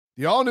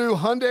The all-new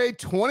Hyundai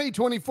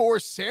 2024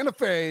 Santa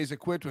Fe is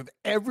equipped with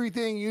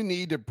everything you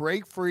need to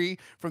break free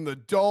from the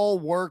dull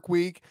work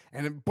week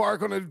and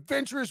embark on an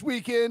adventurous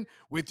weekend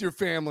with your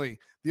family.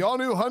 The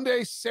all-new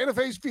Hyundai Santa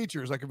Fe's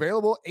features like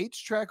available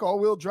H-Track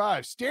all-wheel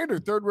drive,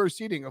 standard third-row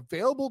seating,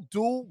 available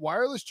dual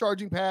wireless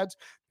charging pads,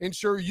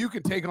 ensure you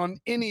can take on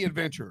any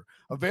adventure.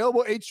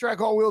 Available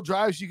H-Track all-wheel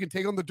drives so you can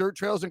take on the dirt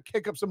trails and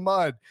kick up some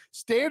mud.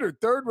 Standard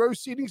third-row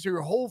seating so your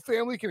whole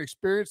family can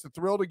experience the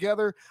thrill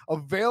together.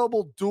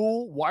 Available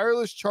dual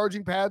wireless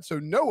charging pads so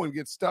no one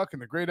gets stuck in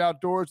the great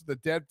outdoors with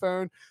a dead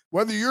phone.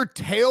 Whether you're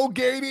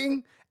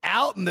tailgating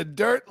out in the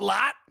dirt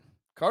lot,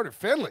 Carter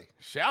Finley,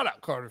 shout out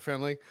Carter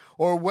Finley,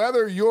 or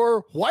whether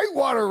you're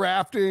whitewater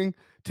rafting,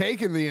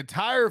 taking the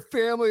entire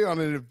family on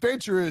an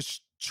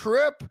adventurous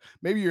trip,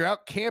 maybe you're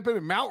out camping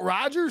in Mount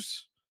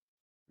Rogers.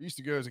 I used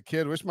to go as a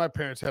kid. Wish my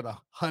parents had a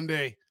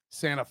Hyundai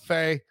Santa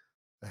Fe.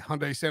 The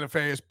Hyundai Santa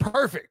Fe is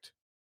perfect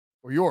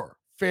for your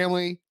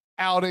family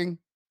outing.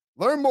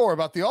 Learn more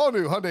about the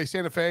all-new Hyundai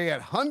Santa Fe at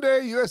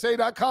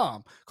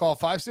HyundaiUSA.com. Call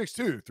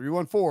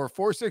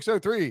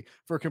 562-314-4603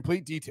 for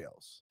complete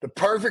details. The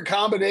perfect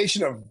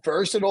combination of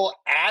versatile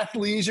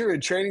athleisure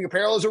and training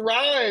apparel has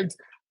arrived.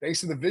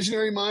 Thanks to the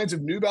visionary minds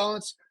of New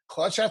Balance,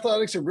 Clutch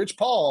Athletics, and Rich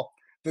Paul,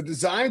 the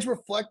designs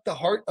reflect the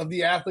heart of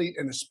the athlete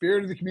and the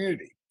spirit of the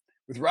community.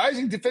 With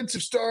rising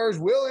defensive stars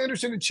Will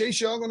Anderson and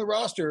Chase Young on the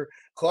roster,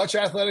 Clutch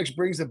Athletics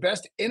brings the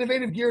best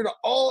innovative gear to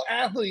all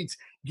athletes,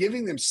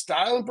 giving them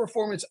style and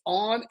performance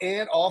on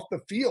and off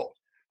the field.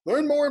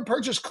 Learn more and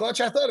purchase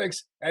Clutch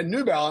Athletics at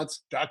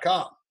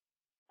NewBalance.com.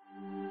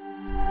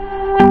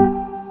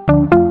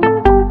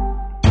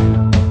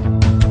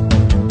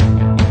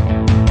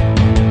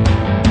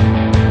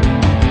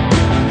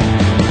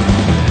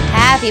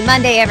 Happy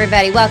Monday,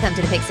 everybody. Welcome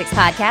to the Pick Six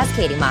Podcast.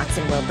 Katie Mox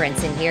and Will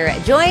Brinson here,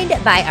 joined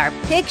by our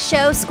Pick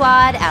Show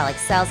squad,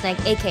 Alex Selznick,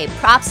 a.k.a.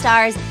 Prop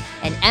Stars,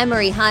 and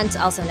Emery Hunt,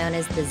 also known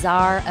as the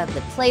czar of the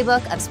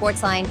playbook of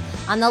Sportsline.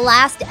 On the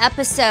last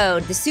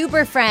episode, the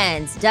Super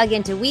Friends dug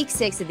into Week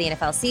 6 of the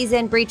NFL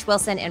season. Breech,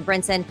 Wilson, and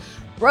Brinson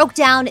broke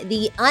down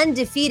the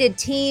undefeated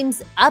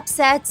teams'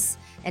 upsets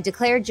and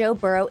declared Joe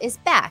Burrow is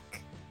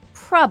back.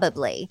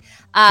 Probably.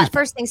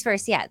 First things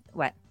first. Yeah.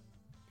 What?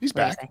 He's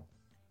back.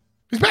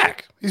 He's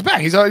back. He's back.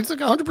 He's like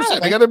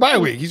 100%. They got their bye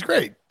week. He's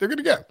great. They're good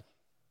to go.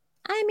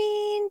 I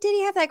mean, did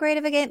he have that great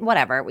of a game?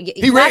 Whatever.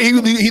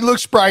 He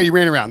looked spry. He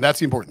ran around. That's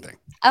the important thing.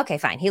 Okay,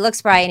 fine. He looked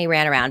spry and he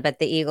ran around, but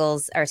the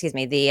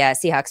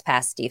Seahawks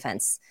pass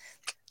defense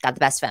got the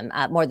best of him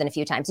more than a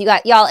few times. You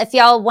got y'all. If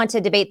y'all want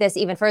to debate this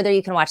even further,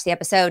 you can watch the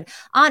episode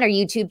on our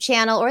YouTube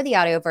channel or the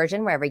audio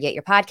version, wherever you get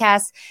your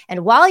podcasts.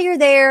 And while you're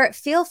there,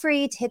 feel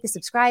free to hit the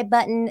subscribe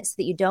button so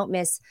that you don't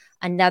miss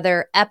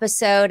another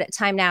episode.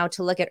 Time now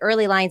to look at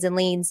early lines and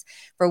leans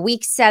for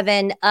Week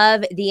 7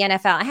 of the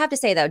NFL. I have to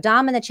say, though,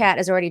 Dom in the chat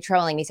is already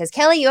trolling. He says,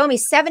 Kelly, you owe me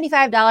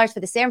 $75 for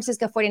the San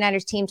Francisco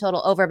 49ers team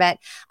total overbet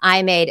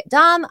I made.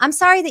 Dom, I'm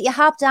sorry that you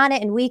hopped on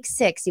it in Week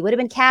 6. You would have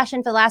been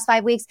cashing for the last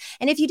 5 weeks.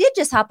 And if you did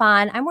just hop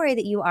on, I'm worried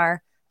that you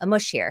are a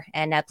mush here.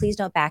 And please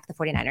don't back the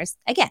 49ers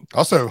again.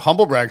 Also,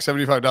 humble brag,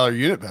 $75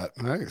 unit bet.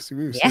 Nice.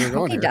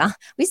 Okay, Dom.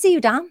 We see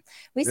you, Dom.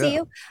 We see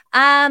you.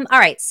 All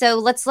right. So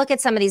let's look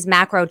at some of these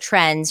macro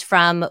trends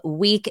from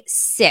Week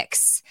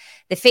 6.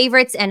 The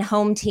favorites and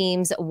home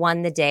teams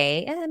won the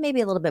day. Maybe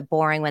a little bit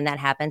boring when that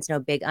happens. No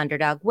big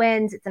underdog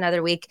wins. It's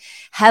another week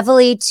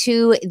heavily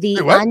to the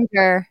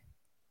under.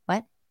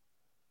 What?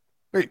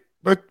 Wait.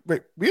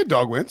 We had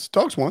dog wins.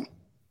 Dogs won.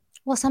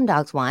 Well, some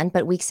dogs won,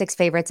 but Week 6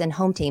 favorites and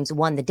home teams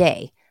won the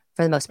day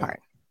for the most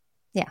part.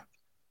 Yeah.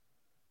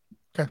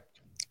 Okay.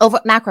 Over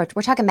macro,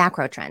 we're talking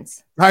macro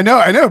trends. I know,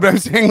 but I'm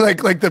saying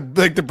like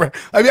the.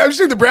 I mean, I'm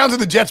saying the Browns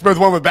and the Jets both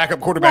won with backup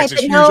quarterbacks, right,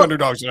 huge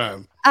underdogs.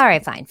 All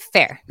right, fine,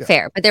 fair.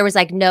 But there was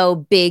like no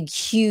big,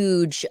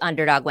 huge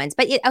underdog wins.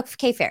 But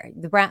okay, fair.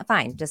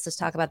 Fine. Let's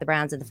talk about the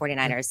Browns and the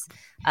 49ers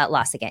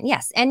loss again.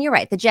 Yes, and you're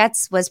right. The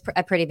Jets was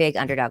a pretty big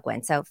underdog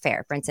win, so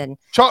fair. Brinson.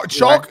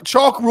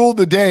 Chalk ruled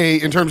the day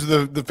in terms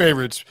of the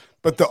favorites,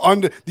 but the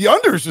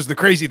unders was the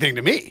crazy thing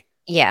to me.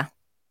 Yeah.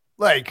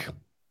 Like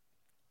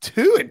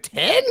 2 and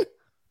 10.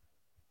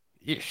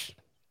 Yeesh.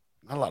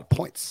 Not a lot of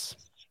points.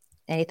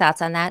 Any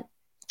thoughts on that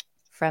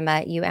from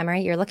you,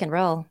 Emery? You're looking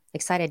real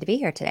excited to be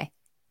here today.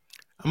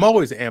 I'm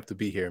always amped to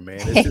be here,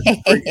 man.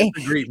 It's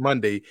a great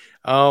Monday.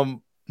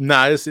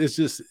 It's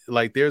just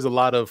like there's a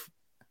lot of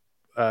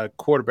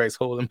quarterbacks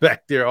holding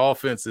back their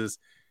offenses,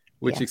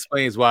 which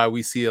explains why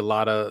we see a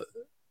lot of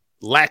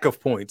lack of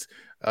points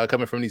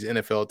coming from these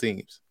NFL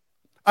teams.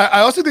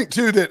 I also think,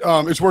 too, that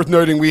it's worth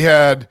noting we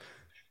had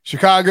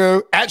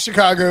Chicago, at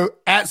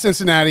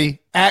Cincinnati,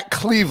 at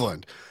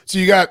Cleveland. So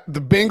you got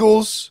the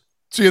Bengals.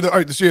 So you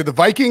have the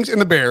Vikings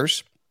and the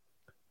Bears,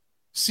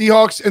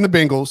 Seahawks and the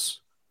Bengals,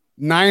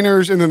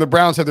 Niners, and then the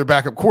Browns have their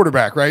backup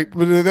quarterback, right?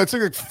 But that's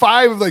like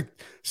five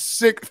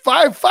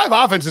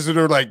offenses that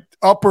are like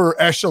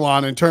upper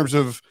echelon in terms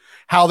of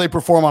how they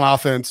perform on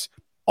offense.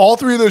 All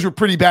three of those were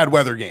pretty bad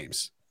weather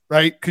games,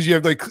 right? Because you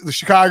have like the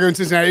Chicago and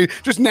Cincinnati,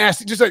 just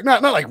nasty, just like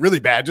not like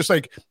really bad, just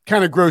like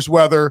kind of gross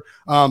weather.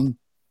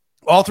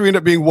 All three end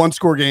up being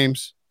 1-score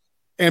games.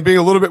 and being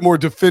a little bit more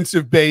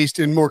defensive based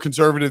and more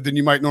conservative than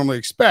you might normally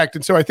expect.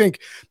 And so I think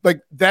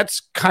like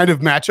that's kind of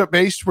matchup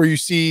based where you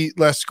see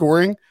less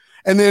scoring.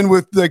 And then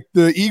with like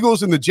the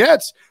Eagles and the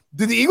Jets,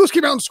 the Eagles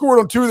came out and scored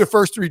on 2 of the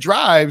first 3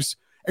 drives,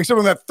 except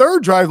on that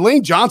third drive,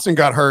 Lane Johnson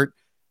got hurt.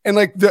 And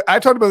like I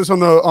talked about this on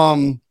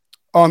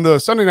the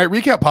Sunday night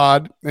recap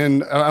pod,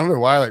 and I don't know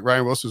why like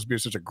Ryan Wilson was being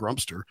such a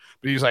grumpster,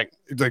 but he's like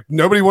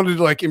nobody wanted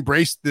to like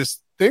embrace this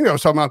thing I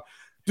was talking about.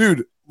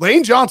 Dude,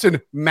 Lane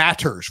Johnson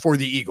matters for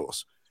the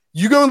Eagles.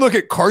 You go and look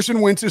at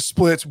Carson Wentz's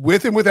splits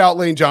with and without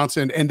Lane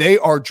Johnson, and they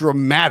are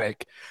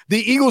dramatic. The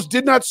Eagles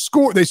did not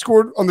score. They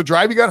scored on the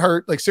drive he got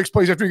hurt, like 6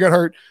 plays after he got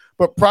hurt.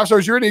 But Prop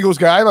Stars, you're an Eagles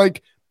guy.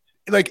 Like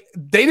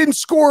they didn't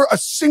score a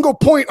single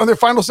point on their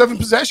final 7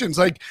 possessions.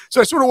 Like,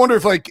 so I sort of wonder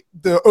if like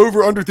the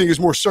over-under thing is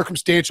more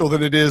circumstantial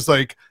than it is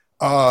like,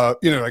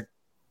 like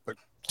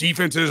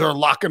defenses are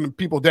locking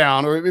people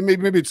down, or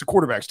maybe it's the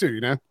quarterbacks too, you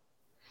know?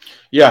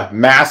 Yeah,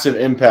 massive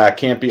impact.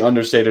 Can't be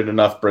understated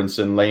enough,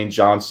 Brinson. Lane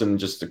Johnson,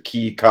 just a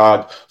key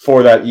cog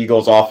for that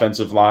Eagles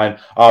offensive line.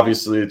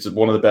 Obviously, it's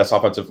one of the best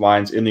offensive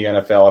lines in the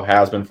NFL. It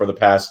has been for the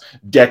past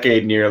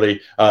decade nearly.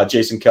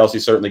 Jason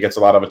Kelce certainly gets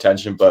a lot of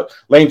attention, but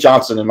Lane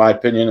Johnson, in my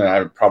opinion,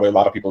 and probably a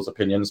lot of people's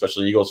opinion,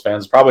 especially Eagles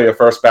fans, probably a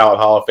first ballot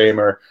Hall of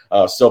Famer,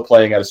 still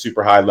playing at a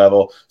super high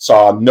level.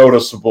 Saw a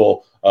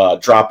noticeable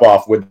drop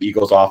off with the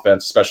Eagles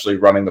offense, especially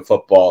running the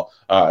football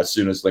as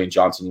soon as Lane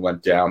Johnson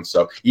went down.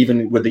 So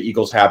even with the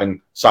Eagles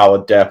having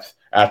solid depth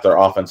at their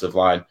offensive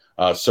line,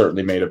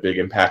 certainly made a big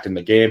impact in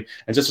the game.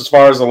 And just as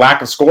far as the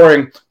lack of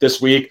scoring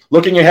this week,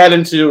 looking ahead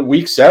into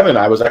week 7,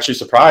 I was actually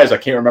surprised. I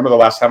can't remember the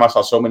last time I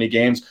saw so many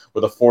games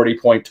with a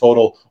 40-point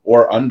total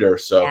or under.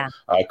 So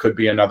could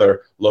be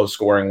another low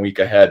scoring week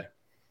ahead.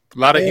 A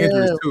lot of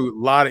injuries too.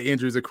 A lot of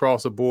injuries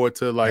across the board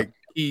to like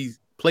key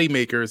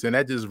playmakers, and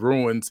that just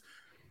ruins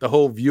the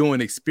whole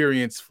viewing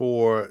experience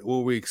for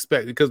what we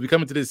expect, because we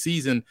come into this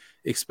season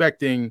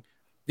expecting,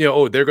 they're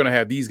going to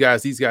have these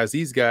guys,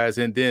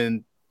 and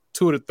then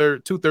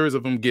two-thirds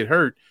of them get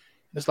hurt.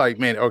 It's like,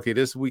 man, okay,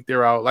 this week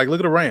they're out. Like,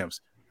 look at the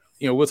Rams.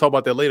 We'll talk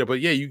about that later.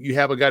 But yeah, you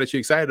have a guy that you're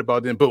excited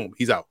about, then boom,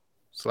 he's out.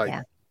 It's like,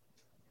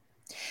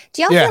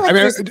 do y'all feel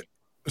like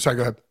sorry,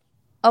 go ahead.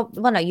 Oh,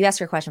 well, no, you ask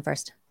your question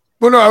first.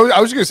 Well, no, I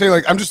was going to say,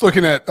 like, I'm just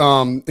looking at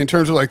in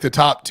terms of like the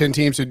top 10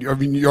 teams in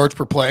yards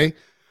per play.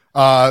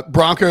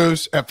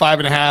 Broncos at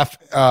 5.5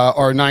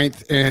 are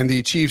 9th, and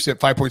the Chiefs at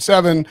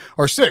 5.7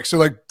 are 6th. So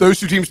like those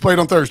 2 teams played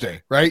on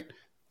Thursday, right?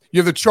 You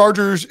have the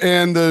Chargers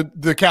and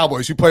the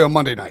Cowboys who play on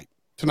Monday night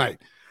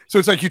tonight. So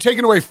it's like you're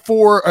taking away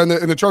 4, and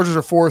the Chargers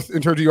are 4th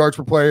in terms of yards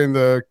per play, and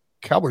the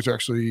Cowboys are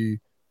actually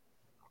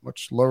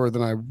much lower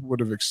than I would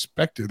have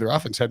expected. Their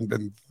offense hadn't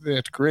been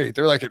that great.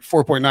 They're like at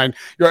 4.9.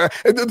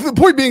 The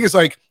point being is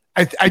like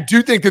I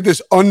do think that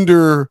this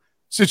under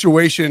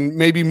situation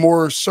may be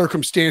more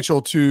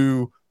circumstantial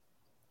to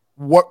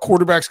what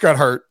quarterbacks got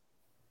hurt,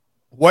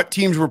 what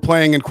teams were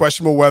playing in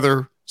questionable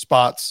weather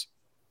spots,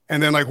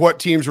 and then like what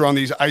teams were on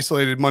these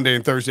isolated Monday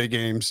and Thursday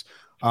games.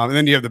 And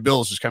then you have the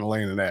Bills just kind of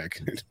laying an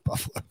egg in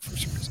Buffalo.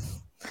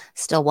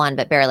 Still won,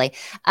 but barely.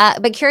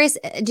 But curious,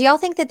 do y'all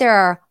think that there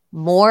are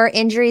more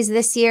injuries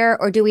this year,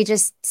 or do we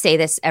just say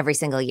this every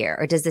single year?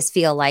 Or does this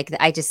feel like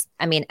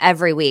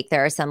every week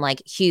there are some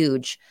like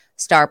huge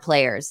star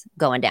players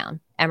going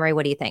down? Emery,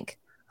 what do you think?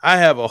 I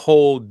have a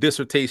whole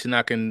dissertation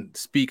I can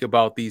speak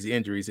about these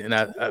injuries, and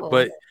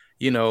but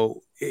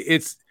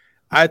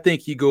I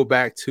think you go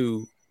back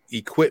to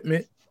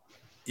equipment,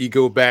 you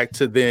go back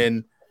to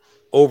then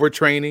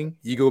overtraining,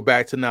 you go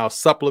back to now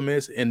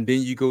supplements, and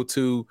then you go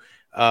to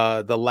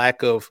the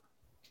lack of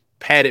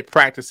padded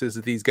practices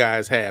that these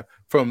guys have.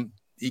 From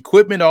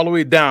equipment all the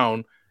way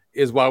down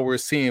is why we're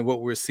seeing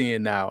what we're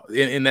seeing now,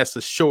 and that's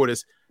the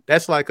shortest.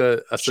 That's like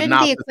a shouldn't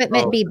the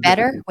equipment be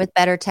better with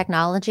better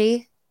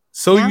technology?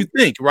 So you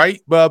think,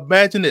 right? But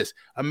imagine this.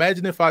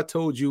 Imagine if I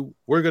told you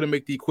we're going to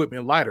make the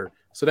equipment lighter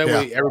so that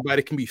way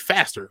everybody can be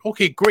faster.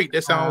 Okay, great.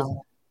 That sounds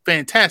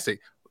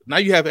fantastic. Now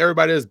you have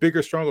everybody that's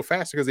bigger, stronger,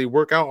 faster because they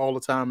work out all the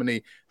time and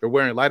they're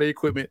wearing lighter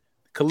equipment.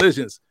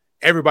 Collisions,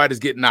 everybody's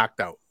getting knocked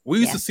out.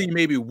 We used to see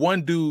maybe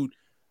one dude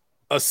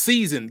a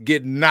season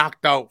get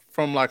knocked out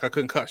from like a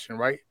concussion,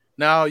 right?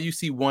 Now you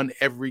see one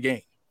every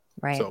game.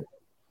 Right. So,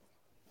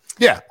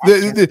 yeah,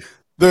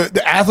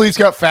 the athletes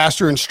got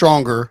faster and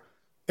stronger.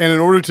 And in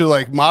order to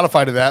like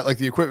modify to that, like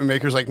the equipment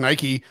makers like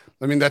Nike,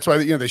 I mean, that's why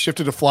they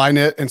shifted to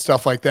Flyknit and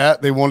stuff like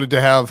that. They wanted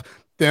to have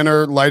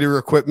thinner, lighter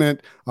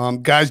equipment.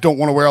 Guys don't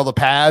want to wear all the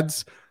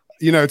pads.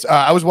 It's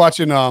I was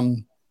watching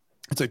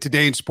it's like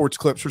Today in Sports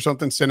Clips or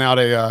something sent out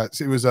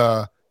it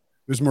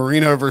was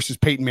Marino versus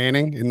Peyton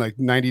Manning in like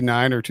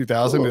 99 or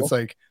 2000. It's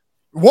like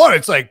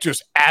it's like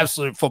just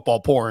absolute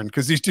football porn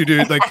because these two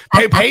dudes like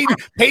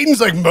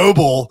Peyton's like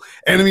mobile,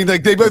 and I mean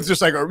like they both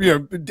just like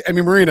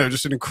Marino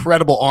just an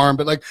incredible arm,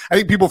 but like I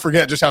think people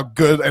forget just how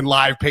good and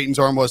live Peyton's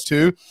arm was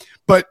too.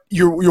 But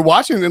you're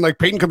watching and like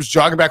Peyton comes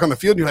jogging back on the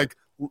field, and you're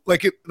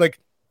like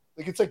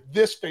it's like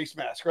this face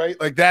mask,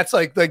 right? Like that's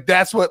what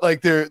that's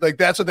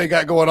what they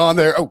got going on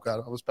there. Oh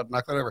god, I was about to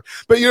knock that over.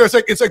 But it's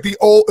like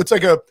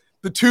the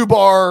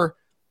 2-bar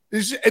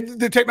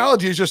The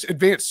technology has just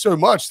advanced so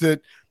much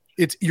that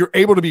you're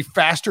able to be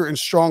faster and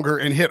stronger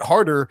and hit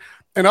harder.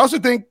 And I also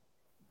think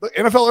the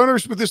NFL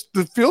owners with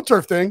the field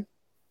turf thing,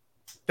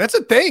 that's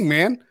a thing,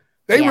 man.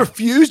 They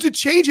refuse to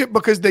change it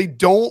because they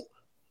don't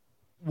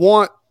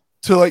want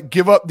to like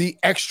give up the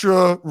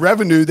extra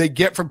revenue they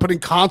get from putting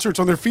concerts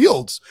on their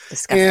fields.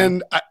 Disgusting.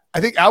 And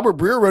I think Albert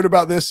Breer wrote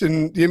about this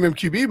in the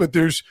MMQB, but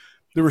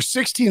there were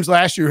 6 teams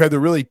last year who had the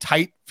really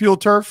tight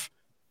field turf,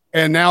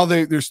 and now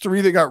there's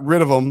 3 that got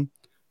rid of them.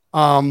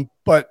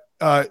 But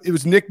it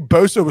was Nick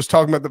Bosa was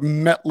talking about the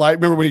MetLife.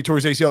 Remember when he tore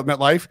his ACL at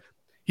MetLife?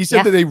 He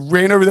said that they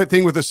ran over that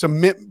thing with a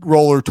cement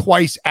roller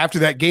twice after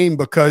that game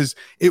because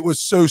it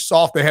was so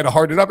soft they had to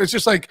harden it up. It's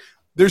just like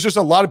there's just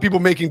a lot of people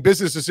making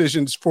business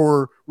decisions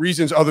for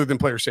reasons other than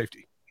player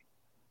safety.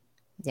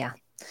 Yeah.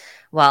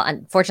 Well,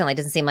 unfortunately, it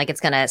doesn't seem like it's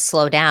going to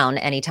slow down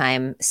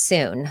anytime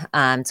soon.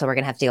 So we're going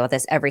to have to deal with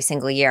this every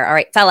single year. All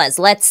right, fellas,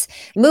 let's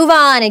move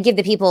on and give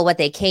the people what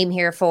they came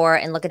here for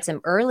and look at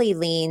some early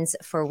leans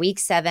for week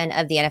 7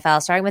 of the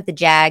NFL, starting with the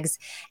Jags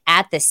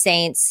at the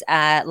Saints.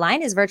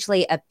 Line is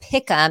virtually a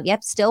pick 'em.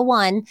 Yep, still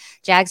 1.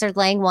 Jags are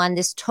laying 1.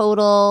 This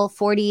total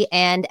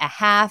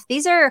 40.5.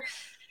 These are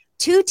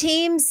 2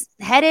 teams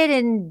headed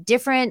in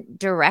different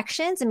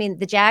directions. I mean,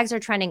 the Jags are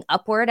trending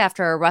upward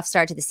after a rough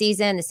start to the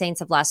season. The Saints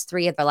have lost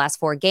 3 of their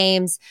last 4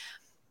 games.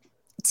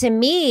 To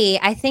me,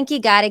 I think you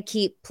got to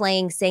keep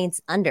playing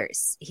Saints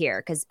unders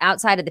here because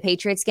outside of the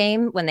Patriots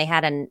game, when they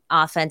had an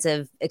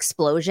offensive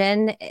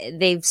explosion,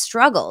 they've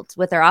struggled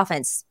with their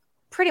offense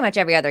pretty much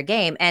every other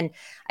game. And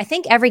I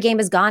think every game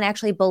has gone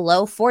actually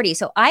below 40.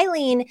 So I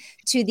lean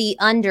to the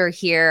under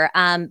here.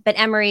 But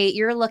Emery,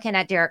 you're looking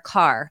at Derek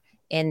Carr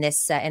in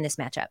this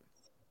matchup.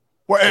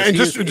 Well, and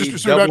just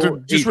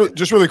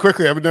really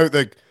quickly, I would note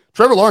that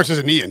Trevor Lawrence has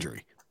a knee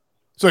injury.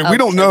 So we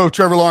don't know if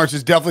Trevor Lawrence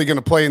is definitely going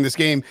to play in this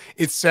game.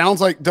 It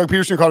sounds like Doug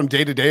Peterson called him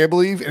day-to-day, I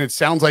believe, and it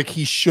sounds like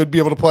he should be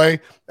able to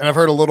play. And I've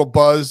heard a little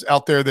buzz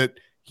out there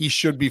that he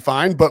should be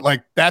fine, but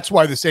like that's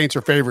why the Saints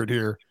are favored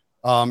here.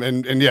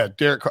 And yeah,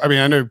 Derek Carr, I mean,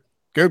 I know,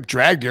 go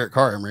drag Derek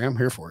Carr, Emery. I'm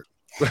here for it.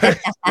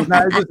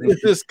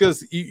 It's just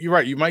because you're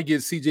right. You might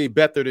get CJ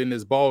Beathard in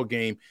this ball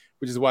game,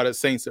 which is why the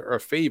Saints are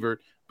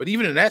favored. But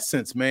even in that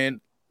sense,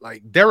 man,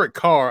 like Derek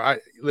Carr, I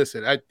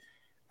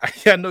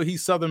know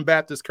he's Southern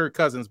Baptist Kirk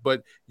Cousins,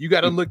 but you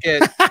got to look at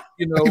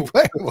the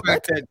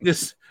fact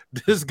that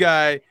this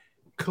guy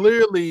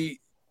clearly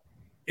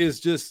is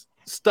just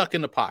stuck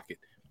in the pocket,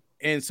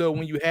 and so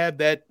when you have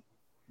that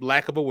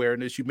lack of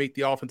awareness, you make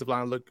the offensive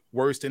line look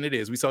worse than it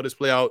is. We saw this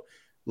play out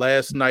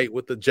last night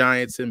with the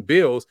Giants and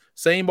Bills.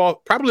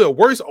 Probably a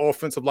worse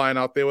offensive line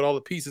out there with all the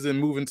pieces and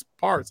moving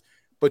parts,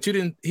 but you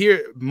didn't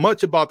hear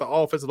much about the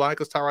offensive line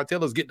because Tyrod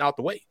Taylor's getting out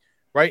the way.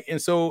 Right.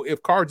 And so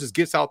if Carr just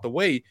gets out the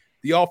way,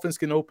 the offense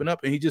can open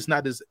up and he's just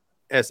not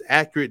as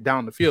accurate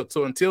down the field.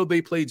 So until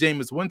they play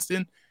Jameis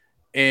Winston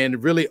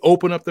and really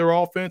open up their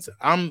offense,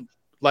 I'm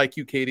like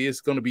you, Katie, it's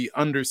going to be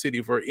under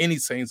City for any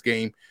Saints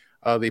game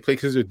they play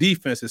because their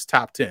defense is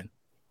top 10.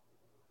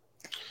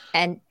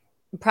 And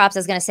props, I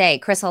was going to say,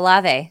 Chris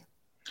Olave.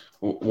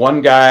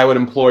 One guy I would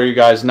implore you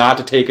guys not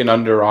to take an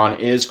under on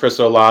is Chris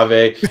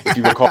Olave. If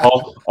you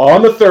recall,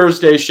 on the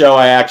Thursday show,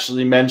 I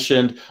actually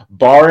mentioned,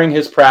 barring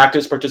his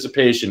practice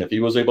participation, if he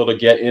was able to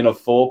get in a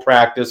full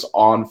practice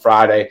on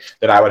Friday,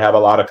 that I would have a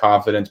lot of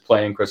confidence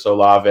playing Chris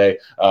Olave.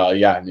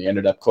 And he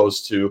ended up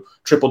close to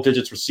triple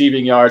digits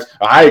receiving yards.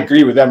 I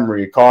agree with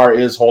Emery. Carr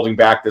is holding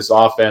back this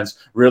offense.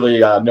 Really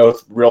no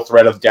real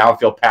threat of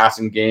downfield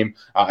passing game.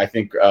 I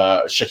think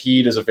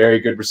Shaheed is a very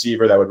good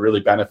receiver that would really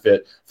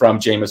benefit from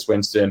Jameis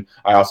Winston.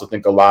 I also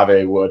think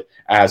Olave would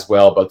as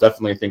well, but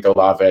definitely think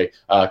Olave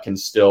can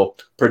still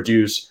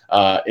produce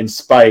in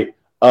spite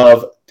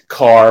of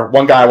Carr.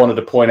 One guy I wanted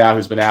to point out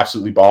who's been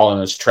absolutely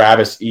balling is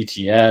Travis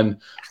Etienne.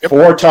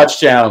 4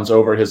 touchdowns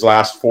over his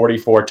last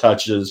 44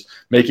 touches,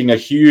 making a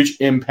huge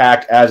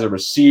impact as a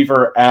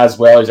receiver as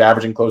well. He's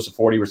averaging close to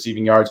 40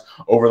 receiving yards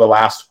over the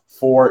last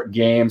 4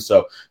 games.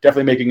 So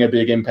definitely making a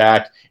big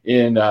impact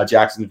in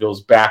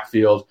Jacksonville's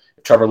backfield.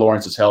 If Trevor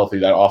Lawrence is healthy,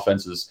 that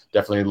offense is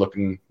definitely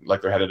looking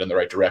like they're headed in the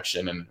right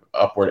direction and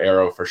upward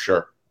arrow for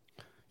sure.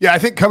 Yeah, I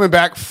think coming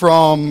back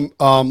from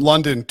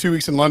London, 2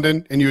 weeks in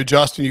London, and you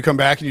adjust and you come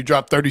back and you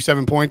drop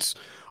 37 points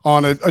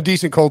on a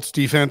decent Colts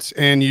defense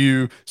and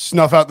you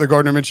snuff out the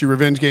Gardner Minshew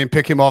revenge game,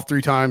 pick him off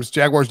 3 times.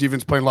 Jaguars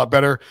defense playing a lot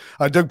better.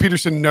 Doug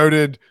Peterson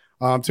noted,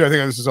 too, I think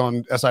this is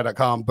on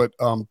SI.com, but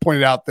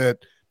pointed out that,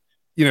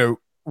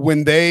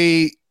 when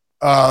they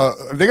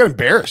got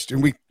embarrassed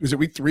in was it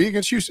week 3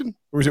 against Houston?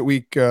 Or was it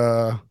week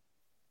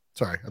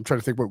sorry, I'm trying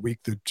to think what week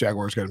the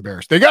Jaguars got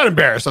embarrassed. They got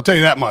embarrassed, I'll tell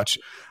you that much.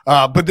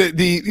 But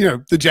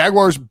the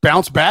Jaguars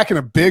bounced back in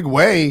a big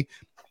way,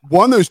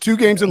 won those 2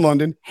 games in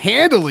London,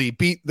 handily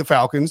beat the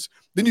Falcons.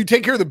 Then you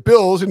take care of the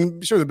Bills,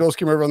 and sure, the Bills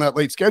came over on that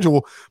late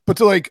schedule. But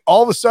to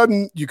all of a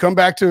sudden, you come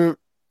back to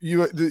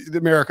the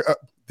America.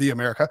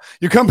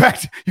 You come back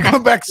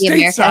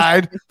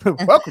stateside.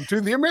 Welcome to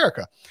the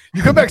America.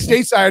 You come back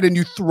stateside and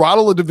you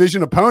throttle a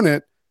division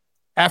opponent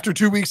after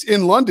 2 weeks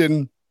in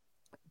London.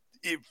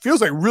 it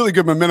feels like really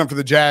good momentum for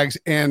the Jags.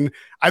 And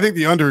I think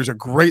the under is a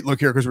great look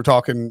here because we're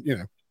talking,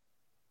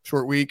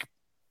 short week,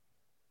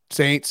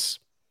 Saints,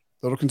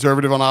 a little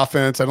conservative on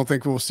offense. I don't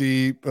think we'll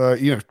see,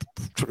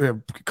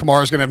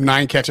 Kamara's going to have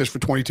 9 catches for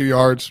 22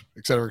 yards,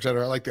 et cetera, et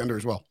cetera. I like the under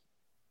as well.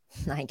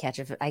 9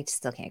 catches. I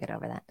still can't get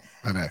over that.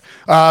 I know.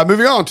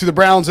 Moving on to the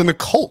Browns and the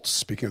Colts.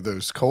 Speaking of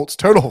those Colts,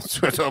 total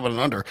an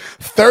under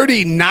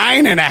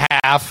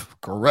 39.5.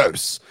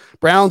 Gross.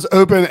 Browns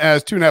open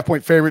as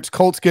 2.5-point favorites.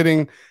 Colts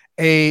getting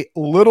a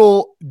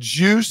little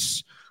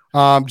juice.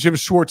 Jim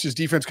Schwartz's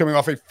defense coming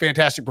off a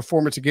fantastic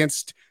performance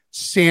against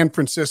San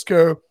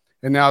Francisco,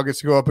 and now gets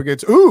to go up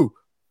against.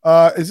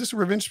 Is this a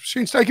revenge?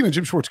 Shane Steichen and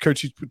Jim Schwartz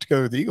coach put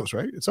together the Eagles,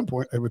 right? At some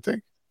point, I would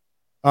think.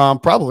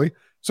 Probably.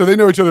 So they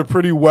know each other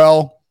pretty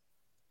well.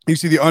 You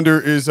see the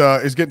under is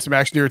getting some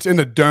action here. It's in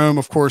the dome,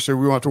 of course, so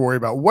we won't have to worry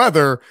about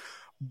weather.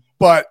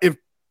 But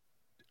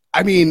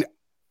I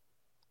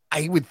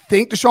would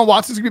think Deshaun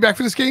Watson's going to be back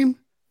for this game.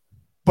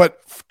 But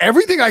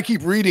everything I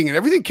keep reading and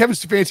everything Kevin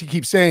Stefanski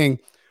keeps saying,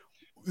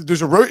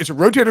 it's a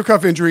rotator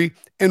cuff injury,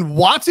 and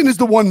Watson is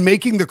the one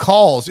making the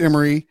calls,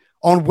 Emory,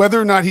 on whether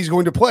or not he's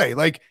going to play.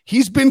 Like,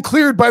 he's been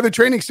cleared by the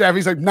training staff.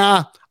 He's like,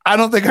 nah, I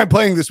don't think I'm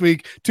playing this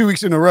week, 2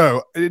 weeks in a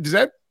row. Does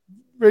that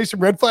raise some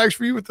red flags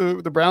for you with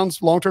the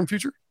Browns' long-term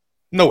future?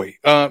 No way.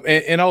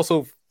 And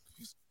also,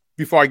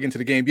 before I get into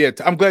the game,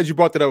 I'm glad you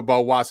brought that up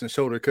about Watson's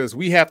shoulder, because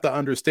we have to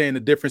understand the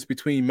difference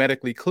between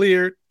medically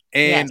cleared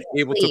and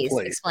able to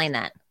play. Explain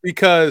that.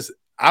 Because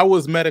I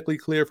was medically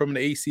cleared from an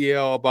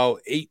ACL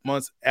about 8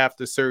 months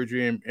after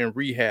surgery and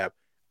rehab.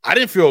 I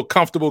didn't feel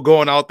comfortable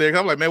going out there.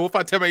 I'm like, man, what if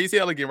I tear my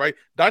ACL again, right?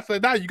 Doctor's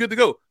like, nah, you're good to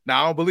go.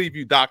 Now, I don't believe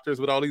you,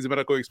 doctors, with all these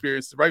medical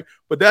experiences, right?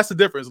 But that's the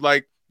difference.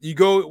 Like, you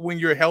go when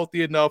you're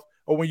healthy enough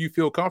or when you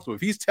feel comfortable.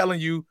 If he's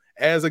telling you,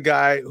 as a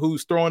guy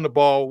who's throwing the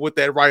ball with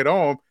that right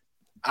arm,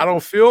 I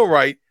don't feel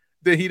right,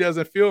 then he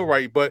doesn't feel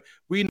right. But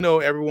we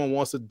know everyone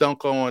wants to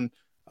dunk on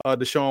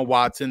Deshaun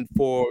Watson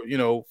for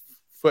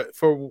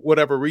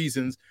whatever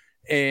reasons.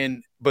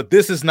 But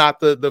this is not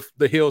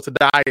the hill to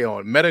die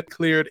on. Medical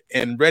cleared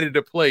and ready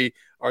to play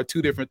are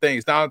two different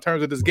things. Now, in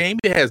terms of this game,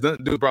 it has nothing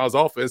to do with Browns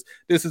offense.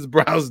 This is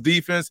Browns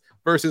defense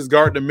versus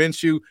Gardner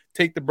Minshew.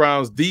 Take the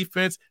Browns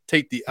defense,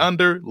 take the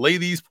under, lay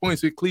these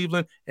points with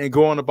Cleveland, and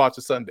go on about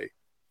your Sunday.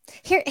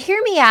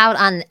 Hear me out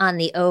on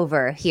the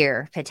over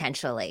here,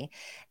 potentially.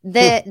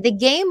 The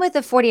game with the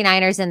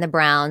 49ers and the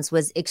Browns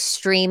was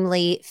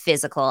extremely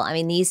physical. I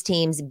mean, these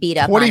teams beat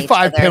up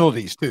 25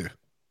 penalties, too.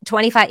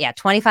 25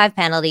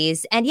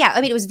 penalties. And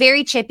it was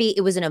very chippy.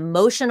 It was an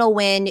emotional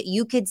win.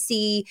 You could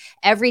see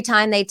every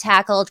time they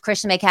tackled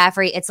Christian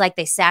McCaffrey, it's like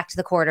they sacked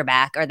the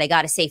quarterback or they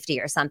got a safety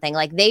or something.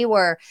 Like,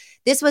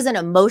 this was an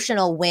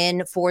emotional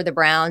win for the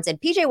Browns. And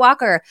PJ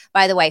Walker,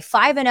 by the way,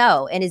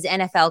 5-0 in his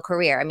NFL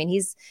career. I mean,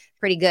 he's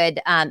pretty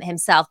good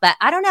himself, but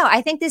I don't know.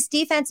 I think this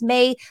defense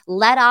may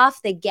let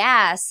off the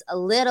gas a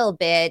little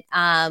bit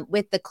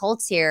with the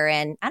Colts here.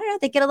 And I don't know,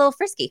 they get a little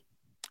frisky.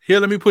 Here,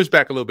 let me push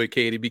back a little bit,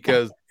 Katie,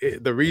 because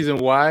the reason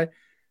why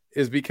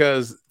is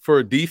because for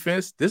a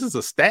defense, this is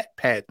a stat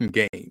pattern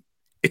game.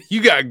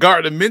 You got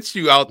Gardner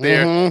Minshew out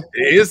there. Mm-hmm.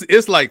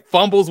 It's like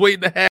fumbles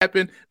waiting to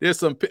happen.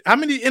 There's how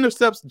many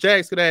intercepts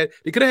Jags could have had?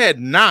 They could have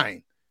had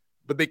 9,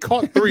 but they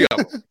caught 3 of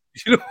them.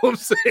 You know what I'm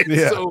saying?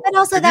 Yeah. So, but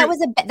also that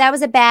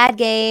was a bad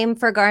game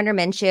for Gardner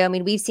Minshew. I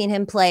mean, we've seen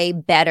him play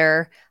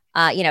better.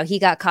 He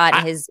got caught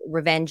in his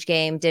revenge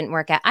game, didn't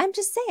work out. I'm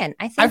just saying.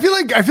 I feel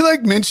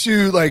like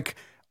Minshew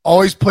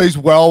always plays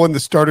well when the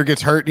starter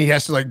gets hurt and he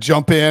has to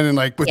jump in and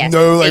with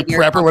no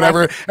prep or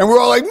whatever. And we're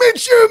all like,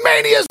 Minshew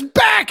Mania's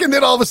back. And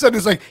then all of a sudden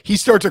it's like he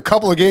starts a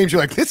couple of games.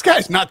 You're like, this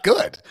guy's not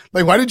good.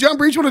 Like, why did John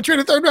Breach want to trade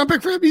a 3rd round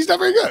pick for him? He's not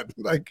very good.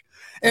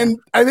 And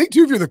I think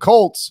too, if you're the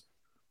Colts,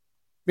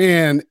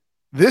 man,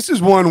 this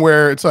is one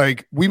where it's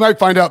like, we might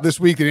find out this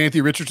week that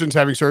Anthony Richardson's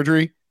having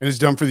surgery and is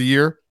done for the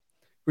year,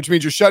 which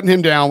means you're shutting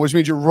him down, which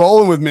means you're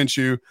rolling with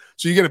Minshew.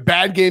 So you get a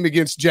bad game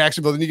against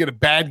Jacksonville, then you get a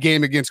bad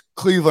game against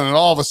Cleveland, and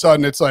all of a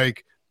sudden it's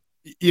like,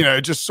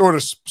 it just sort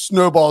of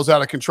snowballs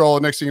out of control.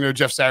 And next thing you know,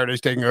 Jeff Saturday's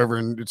taking over,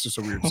 and it's just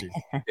a weird scene.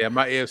 Yeah,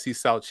 my AFC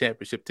South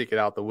championship ticket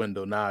out the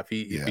window now. If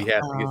he has to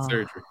get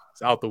surgery,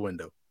 it's out the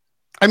window.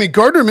 I mean,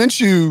 Gardner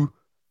Minshew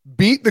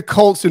beat the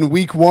Colts in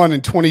week 1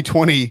 in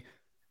 2020.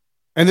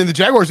 And then the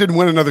Jaguars didn't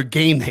win another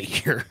game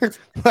that year.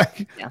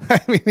 I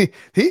mean,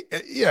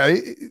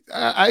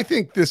 I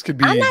think this could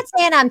be. I'm not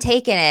saying I'm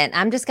taking it.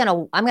 I'm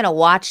gonna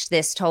watch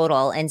this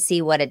total and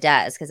see what it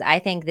does, because I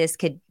think this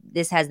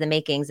has the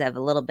makings of a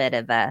little bit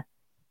of a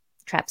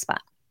trap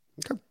spot.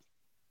 Okay.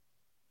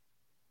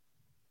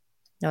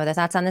 No other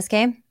thoughts on this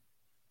game?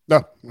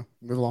 No,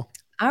 move along.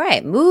 All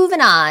right,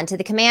 moving on to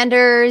the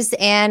Commanders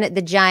and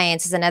the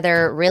Giants. Is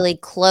another really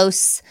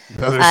close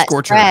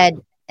spread.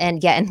 And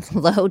getting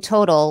low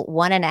total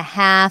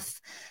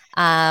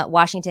 1.5.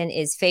 Washington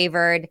is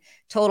favored.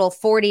 Total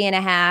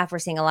 40.5. We're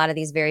seeing a lot of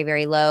these very,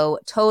 very low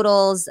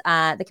totals.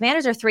 The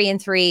Commanders are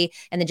 3-3,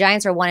 and the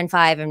Giants are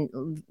 1-5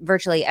 in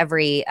virtually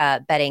every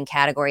betting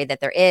category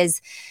that there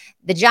is.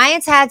 The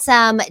Giants had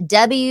some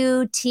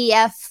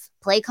WTF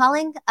play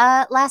calling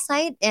last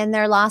night in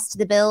their loss to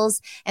the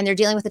Bills, and they're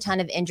dealing with a ton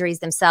of injuries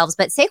themselves.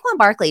 But Saquon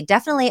Barkley,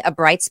 definitely a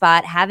bright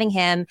spot. Having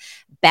him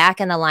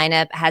back in the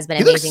lineup has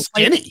been amazing. Looks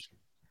skinny.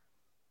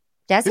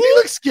 Does he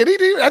look skinny,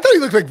 dude? I thought he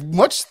looked like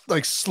much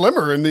like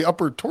slimmer in the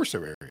upper torso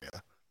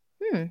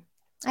area.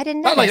 I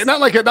didn't know. Not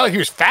like he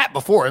was fat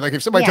before. Like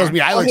if somebody tells me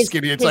I look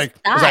skinny, it's like,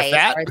 was I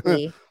fat?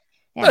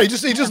 No, he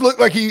just looked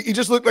like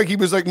he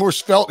was like more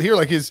svelte here.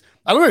 Like I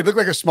don't know, he looked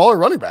like a smaller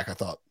running back, I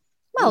thought.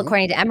 Well,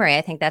 according to Emery,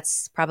 I think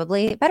that's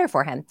probably better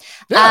for him.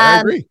 Yeah, I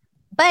agree.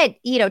 But,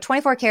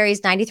 24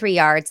 carries, 93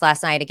 yards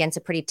last night against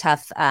a pretty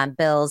tough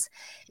Bills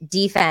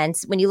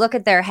defense. When you look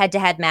at their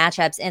head-to-head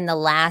matchups in the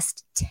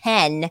last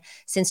 10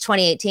 since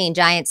 2018,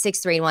 Giants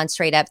 6-3-1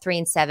 straight up,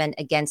 3-7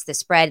 against the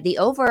spread. The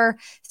over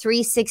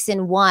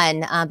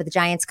 3-6-1, but the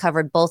Giants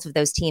covered both of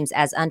those teams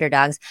as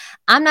underdogs.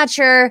 I'm not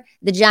sure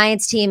the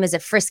Giants team is a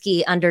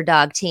frisky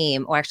underdog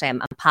team, or actually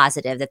I'm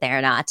positive that they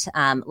are not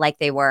like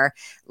they were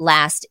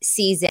last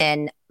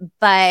season.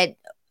 But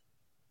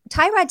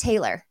Tyrod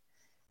Taylor,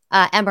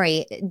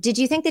 Emery, did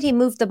you think that he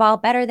moved the ball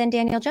better than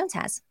Daniel Jones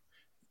has?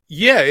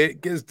 Yeah,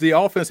 it gives the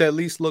offense at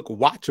least look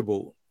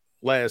watchable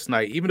last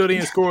night. Even though they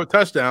didn't score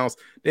touchdowns,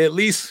 they at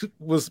least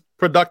was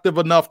productive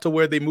enough to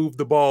where they moved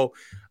the ball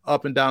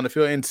up and down the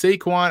field. And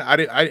Saquon, I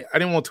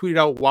didn't want to tweet it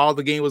out while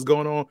the game was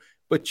going on,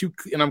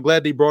 and I'm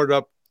glad they brought it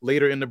up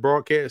later in the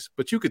broadcast,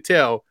 but you could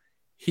tell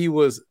he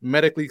was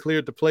medically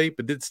cleared to play,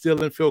 but still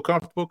didn't feel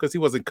comfortable because he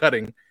wasn't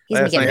cutting. He's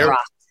been getting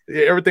rocked.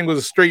 Everything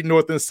was straight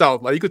north and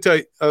south. Like you could tell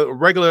a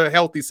regular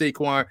healthy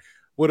Saquon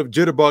would have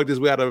jitterbugged his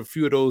way out of a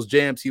few of those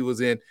jams he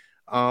was in.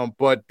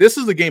 But this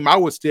is the game I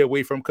would stay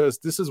away from because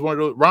this is one of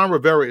those. Ron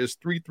Rivera is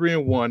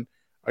 3-3-1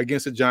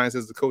 against the Giants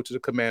as the coach of the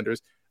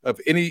Commanders of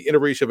any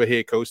iteration of a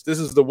head coach. This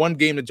is the one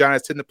game the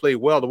Giants tend to play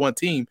well, the one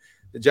team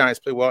the Giants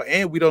play well,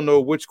 and we don't know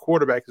which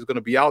quarterback is going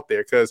to be out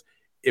there because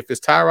if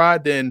it's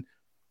Tyrod, then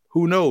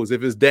who knows?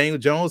 If it's Daniel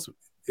Jones,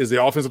 is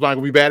the offensive line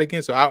going to be bad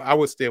again? So I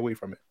would stay away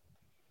from it.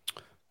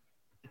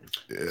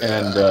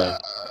 And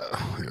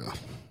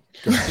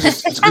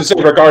just to say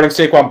regarding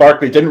Saquon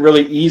Barkley, didn't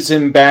really ease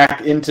him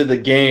back into the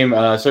game.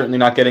 Certainly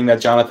not getting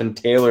that Jonathan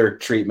Taylor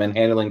treatment,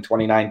 handling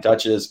 29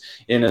 touches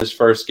in his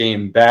first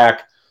game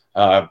back.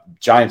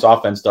 Giants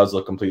offense does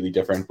look completely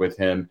different with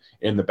him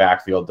in the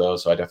backfield, though.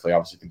 So I definitely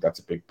obviously think that's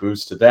a big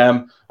boost to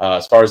them.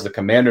 As far as the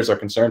Commanders are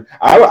concerned,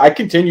 I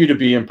continue to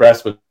be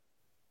impressed with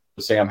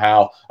Sam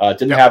Howell.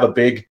 Didn't have a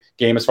big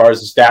game as far as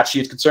the stat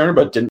sheet's concerned,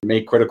 but didn't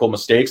make critical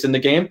mistakes in the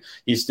game.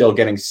 He's still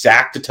getting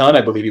sacked a ton.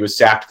 I believe he was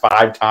sacked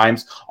 5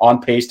 times,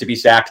 on pace to be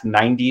sacked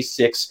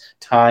 96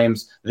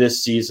 times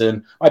this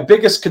season. My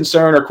biggest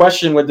concern or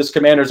question with this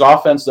Commanders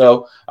offense,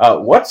 though,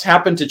 what's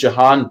happened to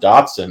Jahan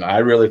Dotson? I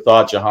really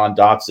thought Jahan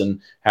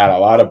Dotson had a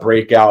lot of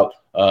breakout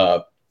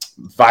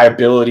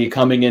viability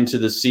coming into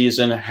the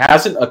season.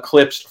 Hasn't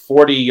eclipsed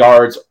 40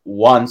 yards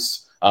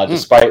once.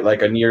 Despite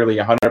like a nearly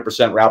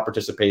 100% route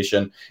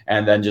participation,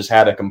 and then just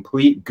had a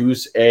complete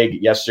goose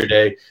egg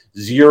yesterday,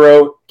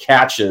 0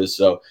 catches.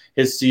 So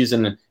his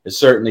season is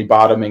certainly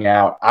bottoming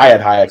out. I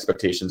had high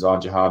expectations on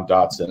Jahan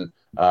Dotson.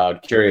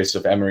 Curious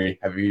if Emery,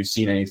 have you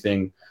seen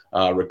anything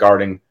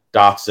regarding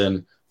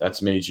Dotson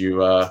that's made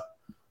you,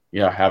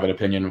 have an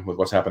opinion with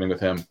what's happening with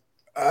him?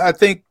 I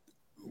think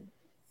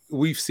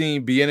we've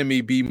seen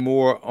Bieniemy be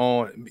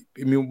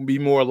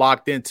more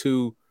locked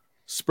into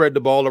spread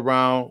the ball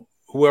around.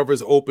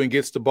 Whoever's open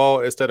gets the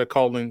ball instead of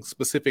calling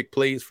specific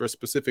plays for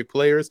specific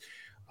players.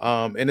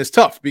 And it's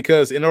tough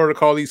because in order to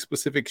call these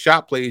specific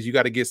shot plays, you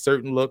got to get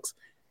certain looks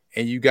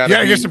and you got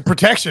to get some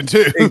protection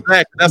too.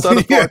 Exactly. That's the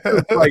other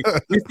part too. Like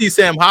we see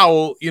Sam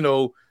Howell,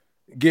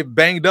 get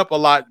banged up a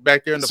lot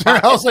back there in the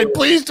pocket. I was like,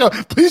 please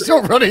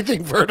don't run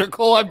anything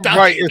vertical. I'm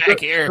dying back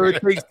here. So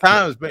it takes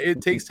time, but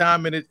it takes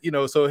time and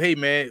so hey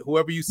man,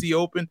 whoever you see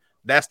open,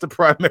 that's the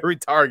primary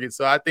target.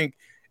 So I think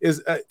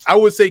I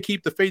would say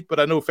keep the faith, but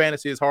I know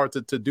fantasy is hard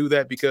to do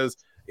that because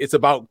it's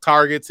about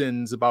targets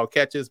and it's about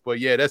catches. But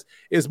yeah,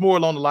 it's more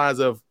along the lines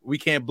of we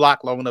can't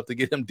block long enough to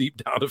get him deep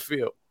down the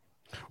field.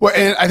 Well,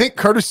 and I think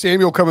Curtis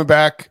Samuel coming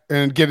back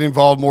and getting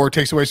involved more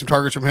takes away some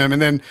targets from him.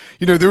 And then,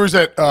 there was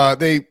that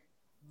the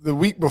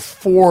week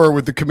before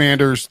with the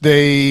Commanders,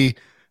 when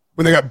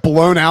they got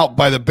blown out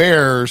by the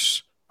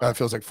Bears. It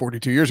feels like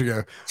 42 years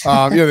ago.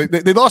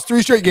 They lost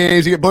 3 straight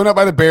games. They get blown out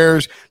by the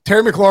Bears.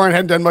 Terry McLaurin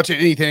hadn't done much of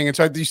anything. And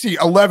so you see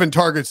 11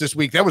 targets this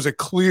week. That was a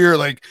clear,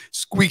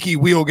 squeaky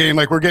wheel game.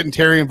 We're getting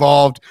Terry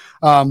involved.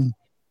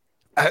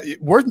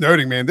 Worth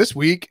noting, man, this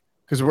week,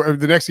 because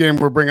the next game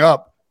we'll bring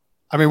up,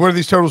 what are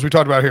these totals we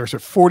talked about here? So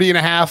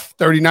 40.5,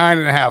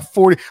 39.5,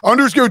 40.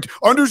 Unders go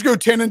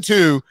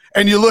 10-2,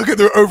 and you look at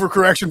the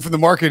overcorrection from the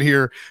market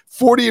here.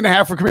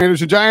 40.5 for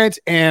Commanders and Giants,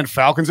 and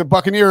Falcons and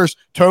Buccaneers,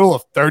 total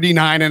of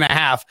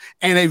 39.5,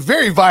 and a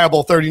very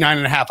viable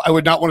 39.5. I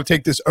would not want to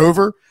take this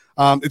over.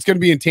 It's going to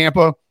be in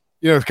Tampa.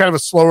 It's kind of a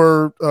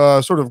slower,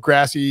 sort of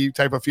grassy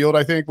type of field,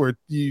 I think,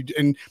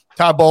 and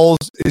Todd Bowles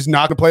is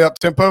not going to play up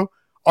tempo.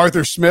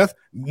 Arthur Smith,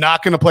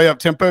 not going to play up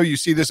tempo. You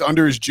see this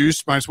under is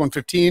juiced, minus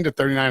 115 to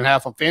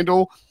 39.5 on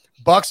FanDuel.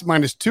 Bucks,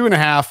 minus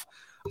 2.5.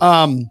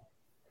 Man,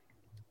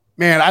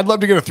 man, I'd love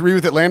to get a 3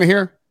 with Atlanta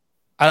here.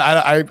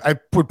 I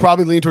would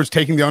probably lean towards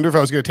taking the under if I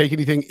was going to take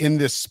anything in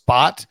this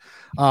spot.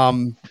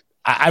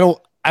 I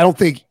don't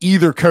think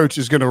either coach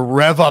is going to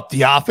rev up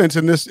the offense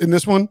in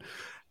this one.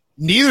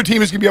 Neither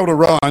team is going to be able to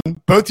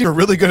run. Both teams are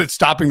really good at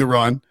stopping the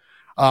run.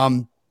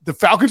 The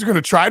Falcons are going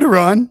to try to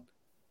run,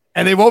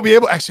 and they won't be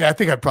able. Actually, I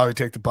think I'd probably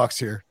take the Bucs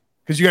here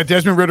because you got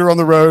Desmond Ridder on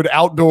the road,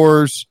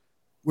 outdoors,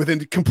 with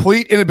a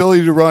complete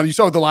inability to run. You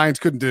saw what the Lions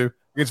couldn't do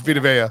against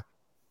Vita Vea.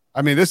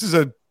 I mean, this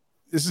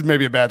is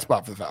maybe a bad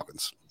spot for the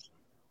Falcons.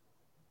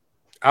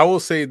 I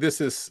will say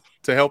this is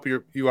to help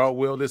you out,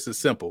 Will. This is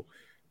simple.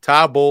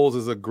 Todd Bowles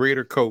is a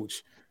greater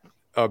coach,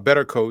 a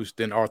better coach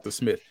than Arthur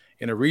Smith.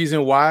 And the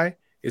reason why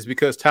is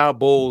because Todd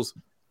Bowles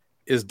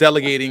is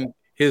delegating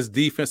his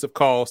defensive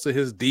calls to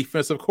his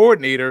defensive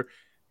coordinator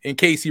in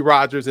Casey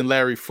Rogers and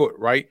Larry Foote,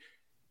 right?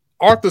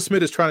 Arthur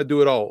Smith is trying to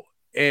do it all.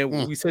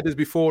 And we said this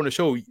before on the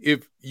show.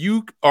 If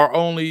you are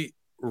only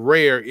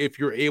rare if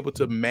you're able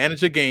to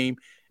manage a game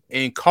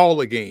and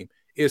call a game,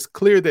 it's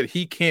clear that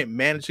he can't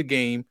manage a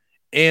game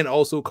and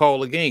also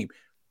call a game.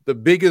 The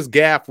biggest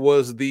gaffe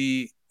was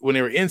when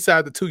they were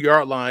inside the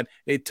 2-yard line,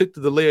 they took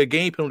the delay of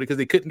game penalty because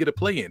they couldn't get a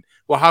play in.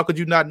 Well, how could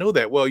you not know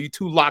that? Well, you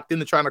too locked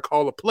into trying to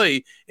call a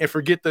play and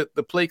forget the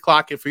play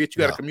clock and forget you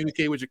got to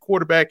communicate with your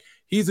quarterback.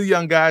 He's a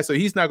young guy, so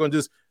he's not going to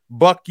just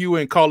buck you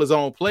and call his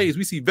own plays.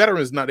 We see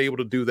veterans not able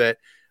to do that.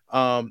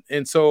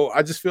 And so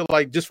I just feel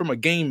like just from a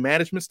game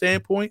management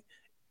standpoint,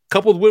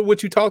 coupled with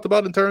what you talked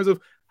about in terms of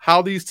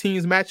how these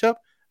teams match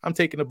up, I'm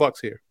taking the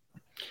Bucs here.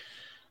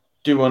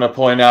 Do want to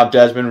point out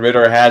Desmond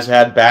Ridder has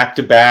had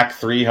back-to-back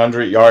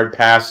 300-yard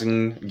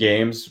passing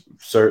games.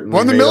 Certainly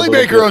won the Millie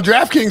Baker on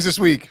DraftKings this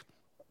week.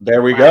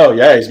 There we go.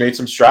 Yeah, he's made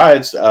some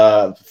strides.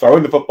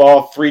 Throwing the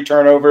football, 3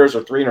 turnovers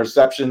or 3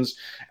 interceptions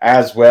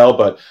as well.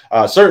 But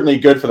certainly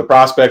good for the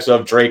prospects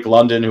of Drake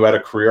London, who had a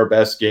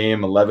career-best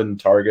game, 11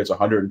 targets,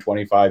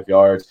 125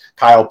 yards.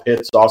 Kyle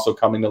Pitts also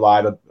coming to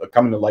life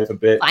a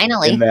bit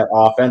in that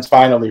offense.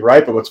 Finally,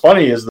 right? But what's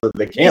funny is that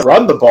they can't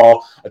run the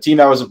ball. A team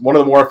that was one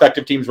of the more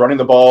effective teams running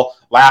the ball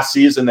last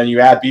season. Then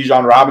you add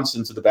Bijan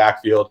Robinson to the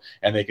backfield,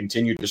 and they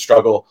continue to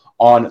struggle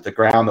on the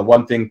ground. The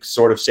one thing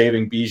sort of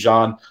saving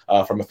Bijan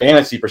from a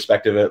fantasy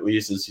perspective, at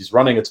least, is he's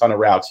running a ton of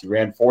routes. He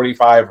ran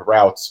 45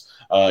 routes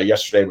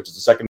yesterday, which is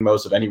the second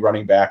most of any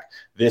running back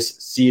this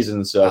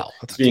season. So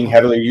it's being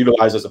heavily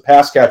utilized as a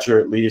pass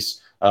catcher, at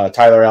least.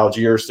 Tyler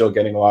Algier still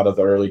getting a lot of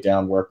the early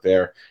down work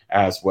there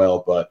as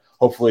well. But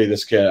hopefully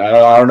this can,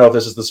 I don't know if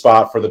this is the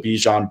spot for the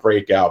Bijan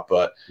breakout,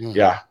 but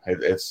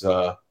it's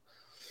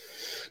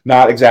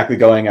not exactly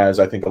going as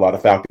I think a lot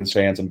of Falcons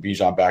fans and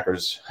Bijan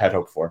backers had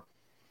hoped for.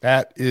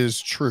 That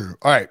is true.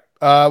 All right.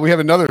 We have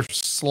another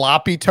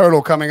sloppy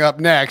total coming up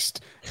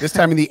next, this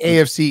time in the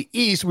AFC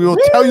East. We will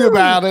tell you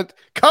about it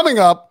coming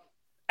up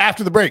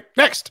after the break.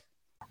 Next.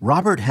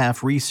 Robert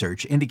Half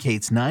research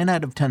indicates 9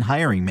 out of 10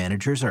 hiring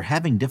managers are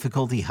having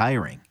difficulty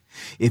hiring.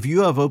 If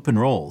you have open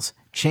roles,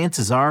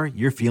 chances are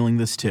you're feeling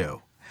this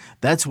too.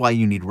 That's why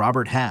you need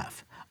Robert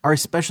Half. Our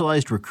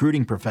specialized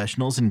recruiting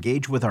professionals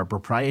engage with our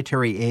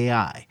proprietary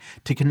AI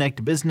to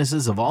connect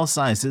businesses of all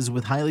sizes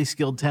with highly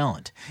skilled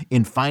talent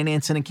in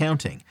finance and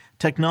accounting,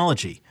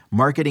 technology,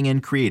 marketing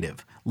and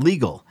creative,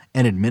 legal,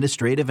 and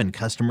administrative and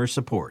customer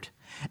support.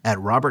 At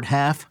Robert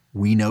Half,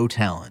 we know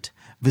talent.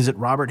 Visit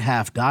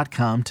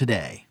roberthalf.com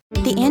today.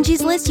 The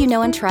Angie's List you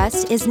know and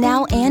trust is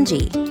now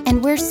Angie,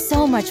 and we're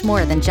so much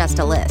more than just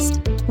a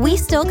list. We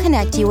still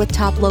connect you with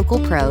top local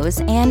pros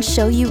and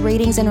show you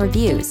ratings and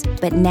reviews,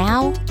 but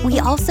now we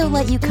also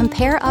let you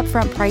compare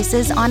upfront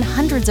prices on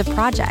hundreds of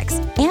projects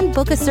and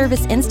book a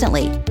service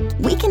instantly.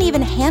 We can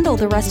even handle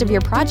the rest of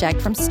your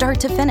project from start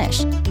to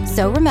finish.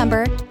 So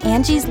remember,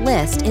 Angie's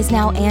List is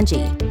now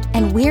Angie,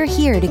 and we're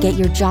here to get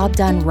your job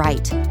done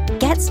right.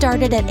 Get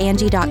started at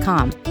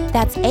Angie.com.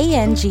 That's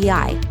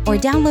ANGI, or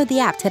download the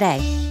app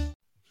today.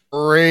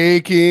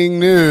 Breaking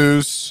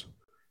news.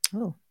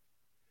 Oh.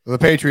 The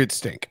Patriots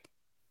stink.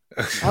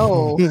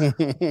 Oh.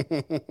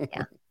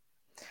 Yeah.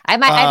 I'd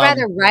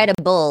rather ride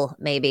a bull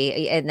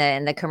maybe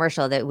in the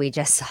commercial that we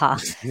just saw.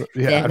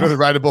 Yeah, I'd rather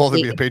ride a bull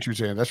than be a Patriots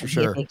fan. That's for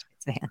sure.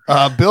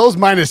 Bills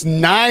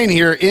 -9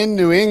 here in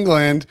New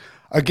England.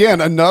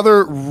 Again,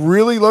 another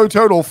really low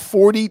total,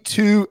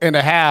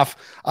 42.5.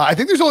 I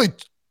think there's only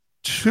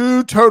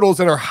 2 totals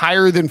that are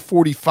higher than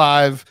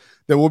 45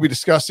 that we'll be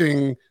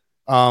discussing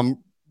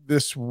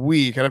this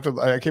week. I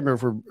can't remember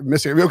if we're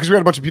missing it because we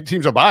had a bunch of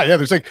teams on bye. Yeah,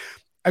 there's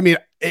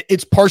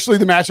it's partially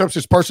the matchups,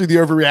 it's partially the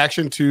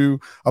overreaction to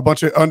a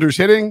bunch of unders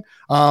hitting.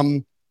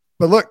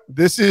 But look,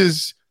 this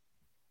is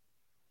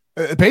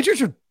the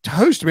Patriots are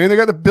toast, man. They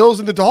got the Bills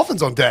and the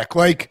Dolphins on deck.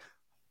 Like,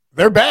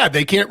 they're bad.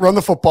 They can't run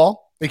the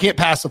football. They can't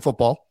pass the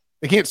football.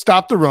 They can't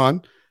stop the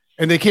run.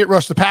 And they can't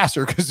rush the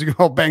passer because they're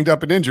all banged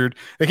up and injured.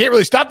 They can't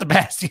really stop the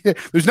pass.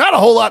 There's not a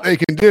whole lot they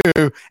can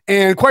do.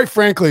 And quite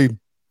frankly,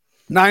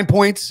 9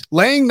 points,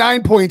 laying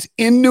 9 points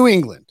in New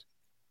England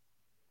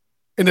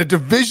in a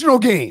divisional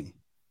game.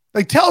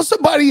 Like, tell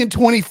somebody in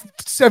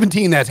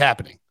 2017 that's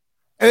happening,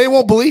 and they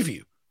won't believe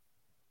you.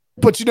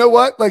 But you know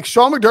what? Like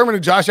Sean McDermott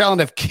and Josh Allen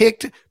have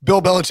kicked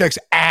Bill Belichick's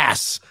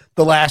ass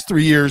the last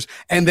 3 years,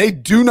 and they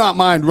do not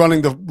mind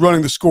running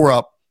the score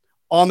up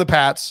on the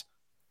Pats.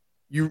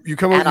 You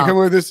come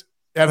over with this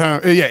at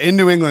home, in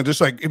New England,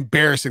 just like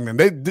embarrassing them.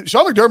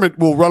 Sean McDermott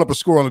will run up a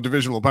score on a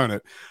divisional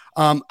opponent.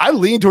 I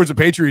lean towards the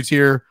Patriots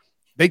here.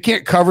 They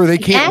can't cover. They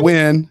can't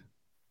win.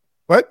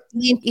 What?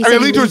 I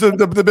lean towards the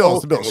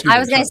Bills. The Bills. I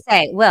was going to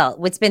say, Will,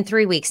 it's been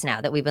 3 weeks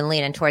now that we've been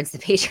leaning towards the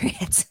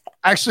Patriots.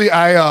 Actually,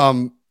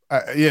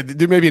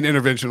 there may be an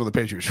intervention of the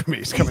Patriots for me.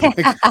 It's coming.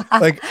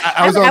 I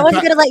wasn't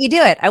going to let you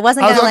do it. I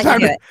wasn't going to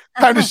let you do it.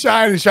 Time to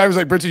shine. And Shine was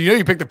like, Brinson,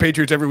 you pick the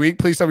Patriots every week.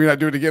 Please tell me you're not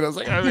doing it again. I was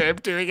like, I'm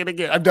doing it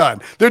again. I'm done.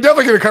 They're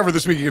definitely going to cover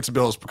this week against the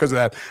Bills because of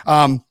that.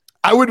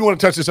 I wouldn't want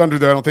to touch this under,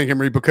 though, I don't think,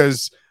 Emery,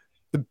 because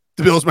the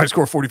Bills might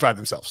score 45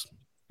 themselves.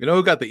 You know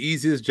who got the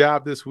easiest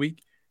job this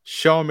week?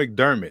 Sean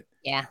McDermott.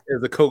 Yeah.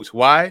 As a coach.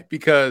 Why?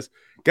 Because,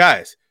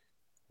 guys,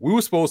 we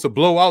were supposed to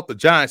blow out the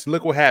Giants, and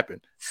look what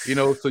happened.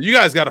 So you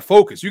guys got to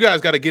focus. You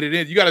guys got to get it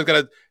in. You guys got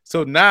to.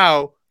 So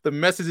now the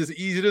message is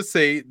easy to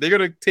say. They're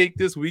going to take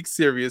this week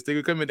serious. They're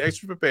going to come in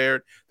extra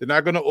prepared. They're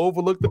not going to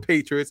overlook the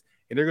Patriots,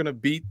 and they're going to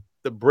beat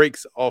the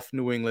brakes off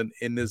New England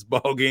in this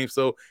ball game.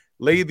 So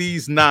lay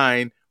these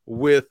 9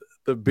 with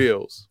the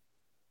Bills.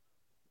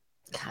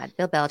 God,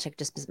 Bill Belichick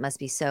just must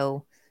be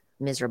so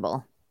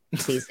miserable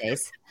these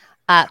days.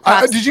 By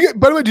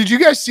the way, did you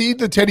guys see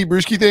the Teddy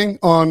Bruschi thing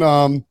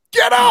on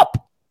Get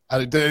Up?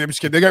 I'm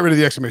just kidding. They got rid of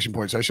the exclamation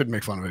points. So I shouldn't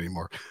make fun of it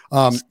anymore.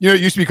 It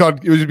used to be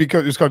called.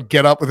 It was called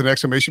Get Up with an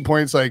exclamation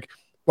point. It's like,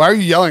 why are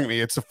you yelling at me?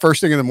 It's the first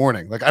thing in the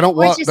morning. Like I don't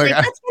want. Let's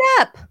get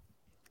up.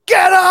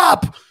 Get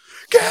up.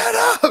 Get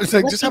up. It's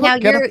like just now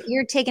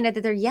you're taking it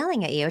that they're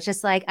yelling at you. It's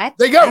just like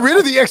they got rid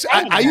of the X.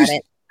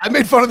 I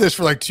made fun of this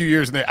for like 2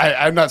 years, and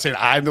I'm not saying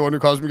I'm the one who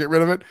caused me to get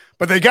rid of it,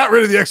 but they got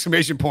rid of the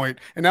exclamation point,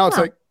 and now it's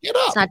like get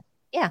up.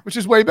 Which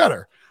is way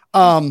better.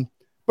 But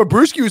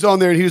Bruschi was on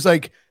there, and he's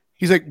like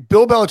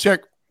Bill Belichick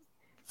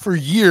for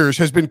years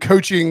has been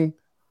coaching.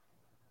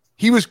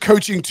 He was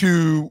coaching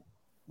to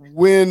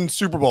win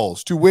Super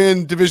Bowls, to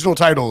win divisional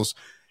titles.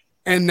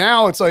 And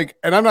now it's like,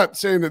 and I'm not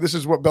saying that this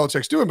is what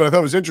Belichick's doing, but I thought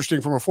it was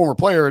interesting from a former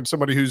player and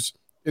somebody who's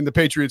in the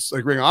Patriots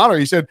like Ring of Honor.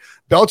 He said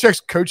Belichick's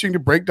coaching to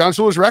break Don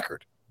Shula's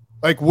record.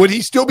 Like, would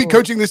he still be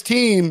coaching this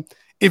team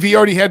if he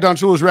already had Don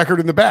Shula's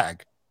record in the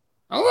bag?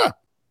 I don't know.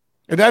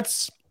 And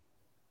that's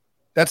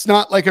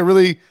not like a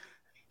really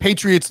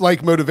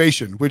Patriots-like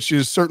motivation, which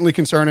is certainly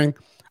concerning.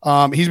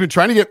 He's been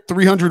trying to get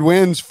 300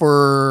 wins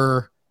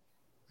for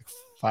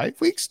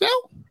 5 weeks now,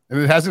 and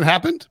it hasn't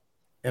happened.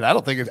 And I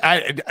don't think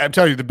I'm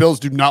telling you, the Bills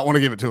do not want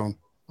to give it to him.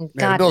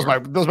 Man, the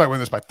Bills might win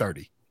this by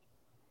 30.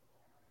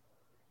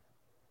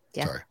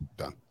 Yeah. Sorry,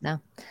 done.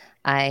 No,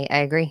 I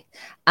agree.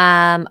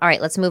 All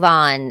right, let's move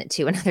on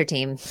to another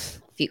team.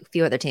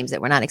 Few other teams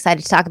that we're not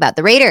excited to talk about.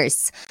 The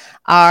Raiders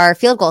are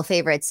field goal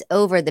favorites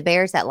over the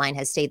Bears. That line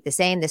has stayed the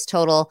same. This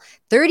total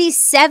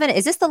 37.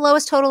 Is this the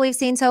lowest total we've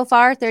seen so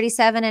far?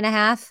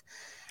 37.5.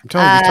 I'm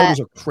telling you, these totals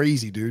are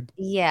crazy, dude.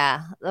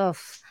 Yeah.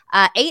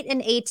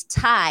 8-8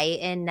 tie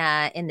in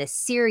the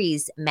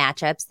series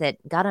matchups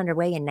that got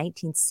underway in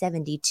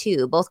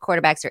 1972. Both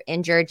quarterbacks are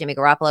injured. Jimmy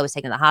Garoppolo was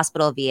taken to the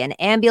hospital via an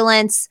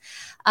ambulance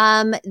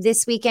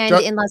this weekend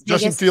in Las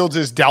Vegas. Justin Fields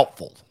is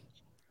doubtful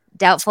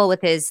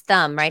with his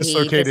thumb, right?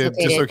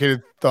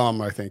 Dislocated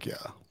thumb, I think.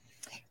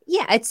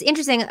 Yeah, it's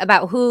interesting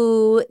about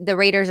who the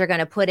Raiders are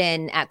going to put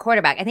in at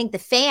quarterback. I think the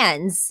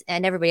fans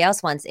and everybody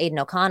else wants Aiden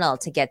O'Connell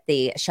to get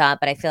the shot,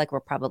 but I feel like we're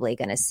probably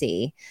going to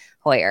see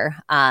Hoyer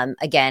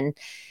again.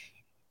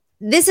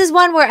 This is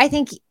one where I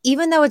think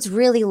even though it's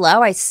really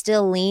low, I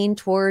still lean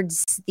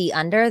towards the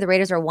under. The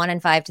Raiders are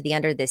 1-5 to the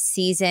under this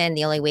season.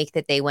 The only week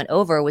that they went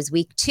over was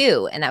week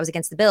 2, and that was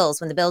against the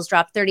Bills when the Bills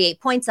dropped 38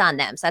 points on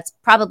them. So that's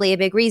probably a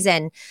big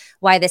reason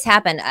why this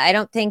happened. I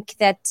don't think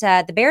that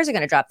the Bears are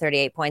going to drop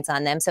 38 points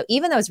on them. So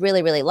even though it's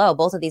really, really low,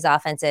 both of these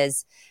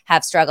offenses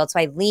have struggled. So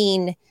I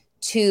lean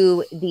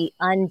to the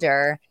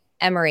under.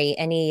 Emery,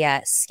 any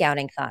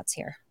scouting thoughts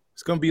here?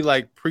 It's going to be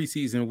like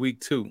preseason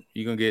week 2.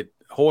 You're going to get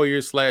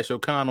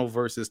Hoyer/O'Connell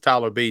versus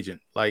Tyler Bagent.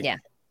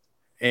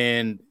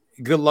 And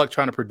good luck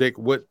trying to predict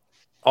what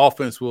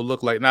offense will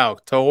look like. Now,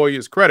 to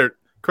Hoyer's credit,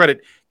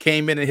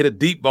 came in and hit a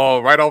deep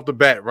ball right off the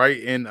bat,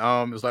 right? And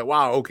it was like,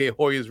 wow, okay,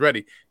 Hoyer's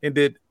ready, and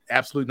did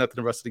absolutely nothing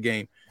the rest of the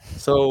game.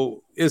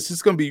 So it's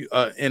just going to be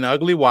an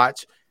ugly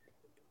watch.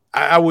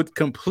 I would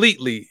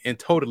completely and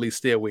totally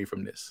stay away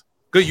from this.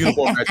 Good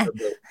uniform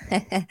matchup,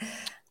 though.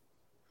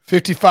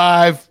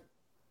 55.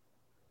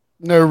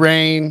 No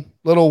rain,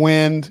 little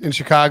wind in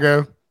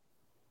Chicago.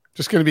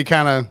 Just going to be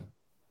kind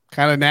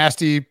of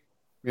nasty,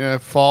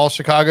 fall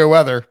Chicago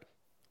weather.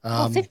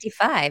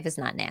 55 is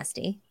not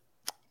nasty.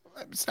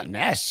 It's not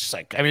nasty. It's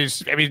like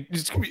it's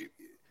gonna be.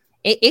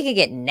 It could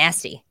get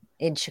nasty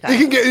in Chicago.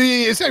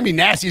 It's going to be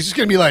nasty. It's just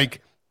going to be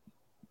like.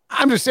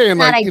 I'm just saying,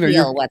 not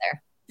ideal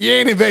weather. You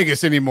ain't in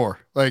Vegas anymore,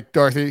 like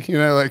Dorothy.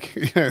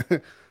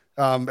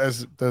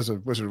 As there's a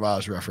Wizard of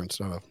Oz reference,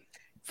 not a.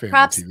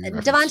 Props.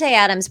 Davante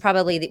Adams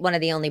probably one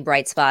of the only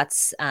bright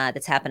spots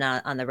that's happened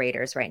on the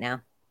Raiders right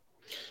now.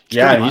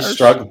 Yeah,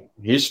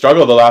 he's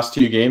struggled the last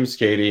 2 games,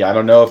 Katie. I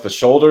don't know if the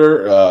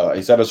shoulder,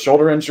 he's had a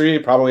shoulder injury,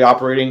 probably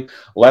operating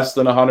less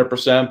than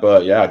 100%.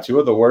 But yeah, 2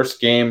 of the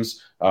worst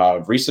games,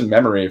 recent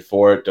memory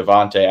for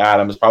Davante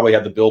Adams. Probably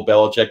had the Bill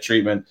Belichick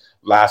treatment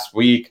last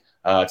week.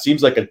 It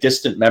seems like a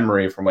distant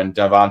memory from when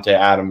Davante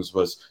Adams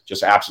was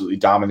just absolutely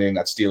dominating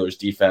that Steelers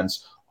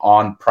defense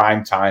on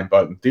prime time.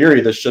 But in theory,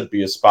 this should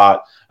be a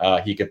spot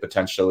he could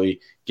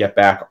potentially get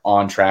back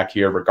on track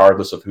here,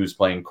 regardless of who's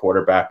playing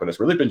quarterback. But it's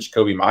really been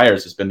Jakobi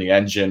Meyers has been the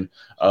engine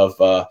of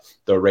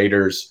the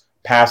Raiders'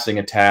 passing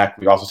attack.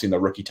 We've also seen the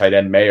rookie tight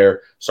end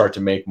Mayer start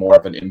to make more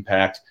of an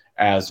impact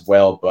as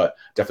well. But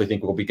definitely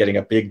think we'll be getting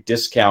a big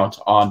discount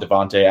on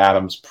Davante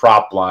Adams'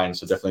 prop line.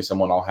 So definitely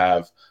someone I'll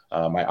have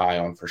my eye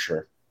on for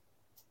sure.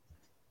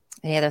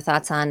 Any other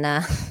thoughts on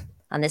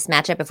this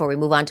matchup before we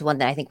move on to one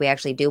that I think we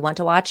actually do want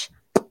to watch?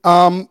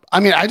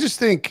 I just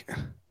think.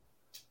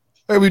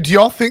 Do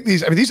y'all think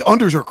these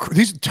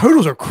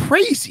totals are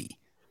crazy?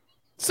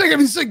 It's like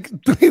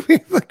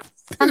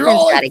they're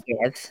all gotta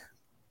give.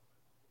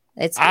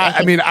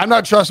 I'm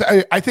not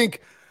trusting. I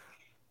think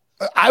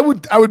I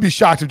would be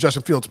shocked if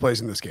Justin Fields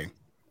plays in this game.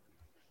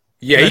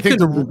 Yeah, and he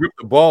couldn't grip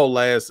the ball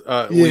last.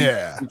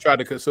 He tried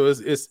to. So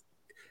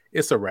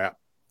it's a wrap.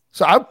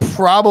 So I'd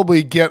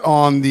probably get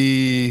on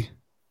the.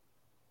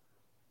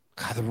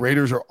 God, the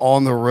Raiders are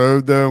on the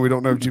road though. We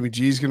don't know if Jimmy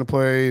G's going to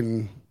play,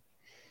 and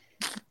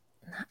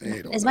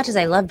as much as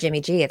I love Jimmy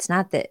G, it's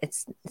not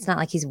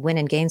like he's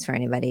winning games for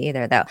anybody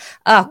either, though.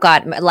 Oh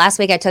God, last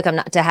week I took him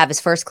to have his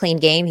first clean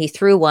game. He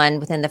threw one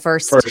within the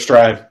first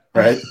drive,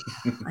 right?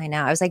 I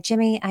know. I was like,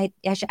 Jimmy, I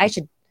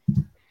should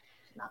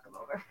knock him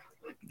over.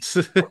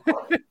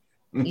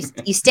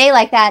 You stay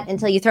like that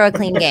until you throw a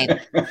clean game.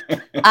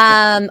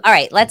 All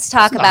right, let's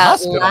talk about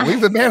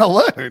leave the man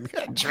alone.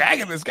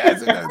 Dragging this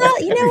guy's in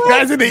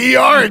guy's in the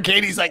ER, and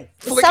Katie's like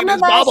flicking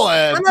his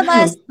bobblehead. Some of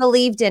us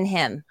believed in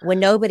him when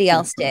nobody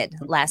else did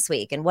last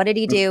week. And what did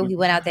he do? He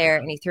went out there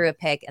and he threw a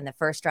pick in the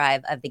first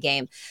drive of the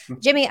game.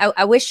 Jimmy,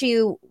 I wish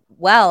you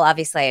well.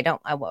 Obviously,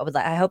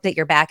 I hope that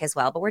you're back as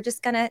well. But we're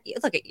just gonna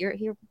look at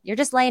you're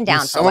just laying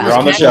down. You're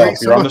on the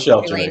shelf. You're on the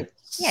shelf, Jimmy.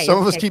 Yeah, some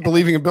of us keep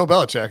believing in Bill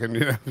Belichick, and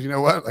you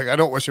know what? Like, I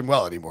don't wish him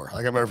well anymore.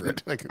 Like, I'm over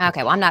it.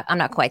 Okay, well, I'm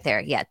not quite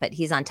there yet, but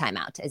he's on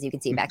timeout, as you can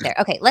see back there.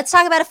 Okay, let's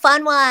talk about a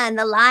fun one.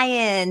 The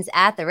Lions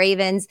at the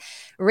Ravens.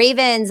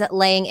 Ravens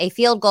laying a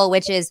field goal,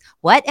 which is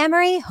what,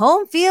 Emery?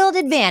 Home field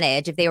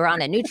advantage. If they were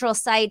on a neutral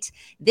site,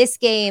 this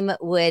game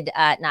would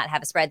not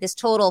have a spread. This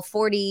total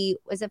 40,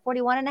 was it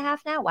 41.5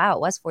 now? Wow,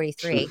 it was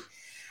 43.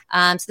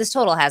 So this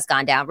total has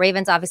gone down.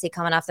 Ravens obviously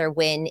coming off their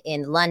win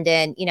in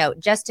London. You know,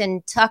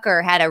 Justin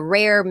Tucker had a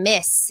rare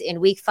miss in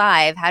week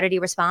 5. How did he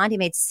respond? He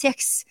made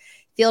 6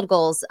 field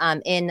goals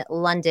in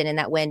London in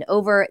that win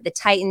over the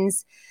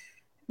Titans.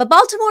 But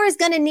Baltimore is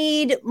going to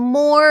need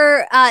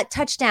more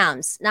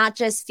touchdowns, not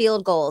just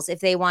field goals, if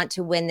they want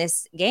to win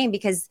this game,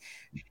 because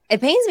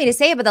it pains me to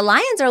say it, but the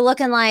Lions are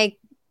looking like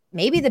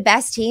maybe the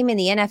best team in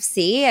the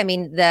NFC. I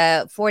mean,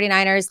 the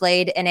 49ers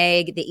laid an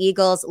egg. The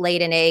Eagles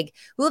laid an egg.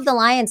 Who have the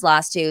Lions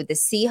lost to? The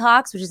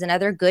Seahawks, which is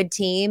another good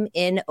team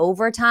in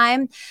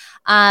overtime.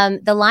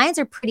 The Lions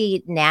are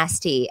pretty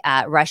nasty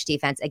rush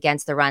defense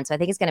against the run. So I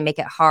think it's going to make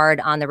it hard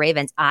on the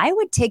Ravens. I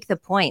would take the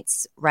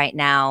points right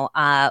now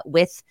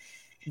with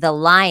the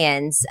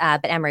Lions.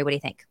 But Emery, what do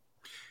you think?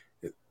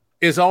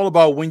 It's all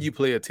about when you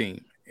play a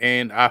team.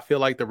 And I feel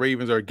like the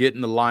Ravens are getting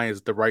the Lions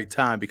at the right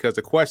time, because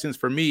the questions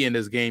for me in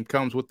this game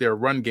comes with their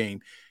run game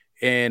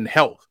and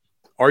health.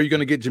 Are you going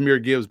to get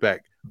Jahmyr Gibbs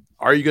back?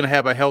 Are you going to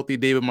have a healthy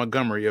David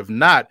Montgomery? If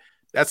not,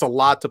 that's a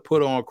lot to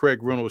put on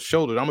Craig Reynolds'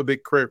 shoulder. I'm a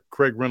big Craig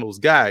Reynolds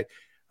guy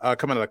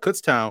coming out of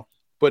Kutztown.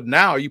 But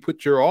now you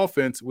put your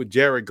offense with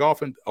Jared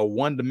Goff in a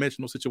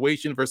one-dimensional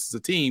situation versus a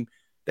team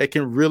that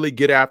can really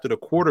get after the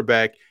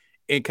quarterback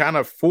and kind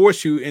of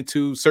force you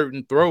into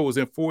certain throws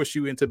and force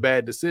you into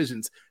bad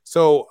decisions.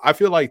 So I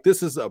feel like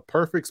this is a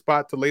perfect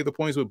spot to lay the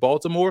points with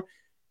Baltimore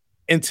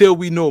until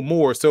we know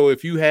more. So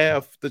if you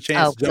have the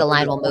chance, the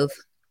line will move.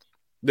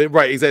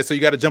 Right, exactly. So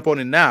you got to jump on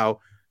it now,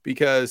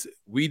 because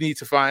we need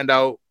to find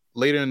out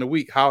later in the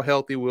week how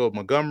healthy will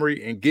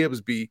Montgomery and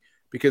Gibbs be.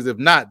 Because if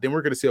not, then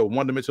we're going to see a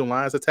one-dimensional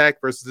Lions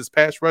attack versus this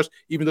pass rush,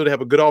 even though they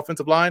have a good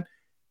offensive line,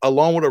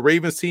 along with a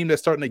Ravens team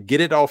that's starting to get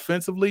it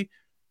offensively.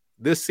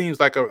 This seems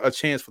like a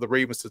chance for the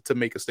Ravens to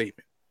make a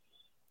statement.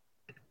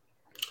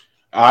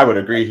 I would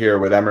agree here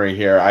with Emery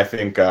here. I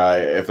think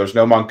if there's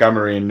no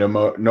Montgomery and no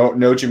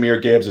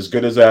Jahmyr Gibbs, as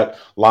good as that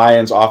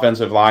Lions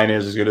offensive line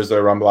is, as good as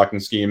their run blocking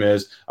scheme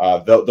is,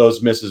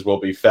 those misses will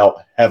be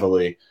felt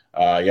heavily.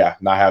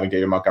 Not having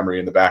David Montgomery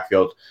in the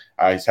backfield.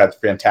 He's had a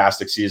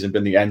fantastic season,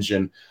 been the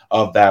engine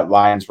of that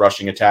Lions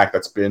rushing attack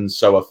that's been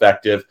so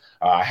effective.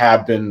 I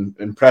have been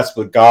impressed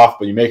with Goff,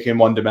 but you make him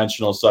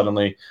one-dimensional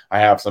suddenly. I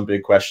have some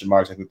big question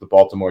marks. I think the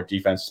Baltimore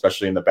defense,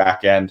 especially in the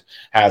back end,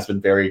 has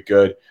been very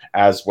good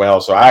as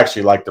well. So I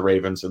actually like the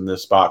Ravens in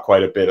this spot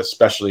quite a bit,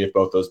 especially if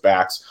both those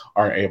backs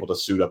aren't able to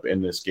suit up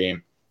in this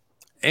game.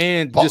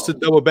 And just to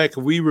double back,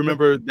 if we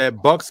remember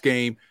that Bucks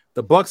game,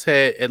 the Bucks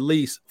had at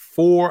least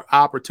 4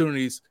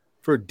 opportunities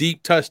for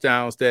deep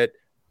touchdowns that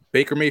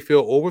Baker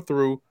Mayfield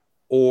overthrew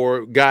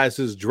or guys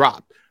just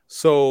dropped.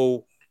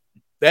 So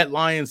that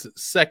Lions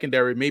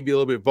secondary may be a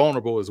little bit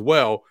vulnerable as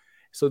well.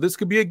 So this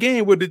could be a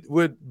game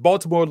where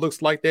Baltimore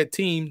looks like that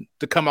team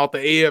to come out the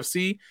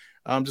AFC,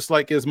 just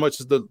like as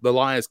much as the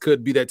Lions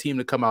could be that team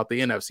to come out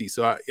the NFC.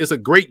 So it's a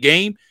great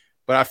game,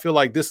 but I feel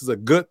like this is a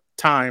good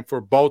time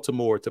for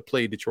Baltimore to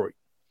play Detroit.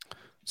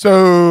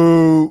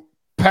 So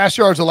pass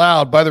yards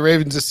allowed by the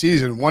Ravens this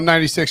season,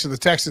 196 to the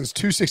Texans,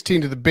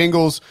 216 to the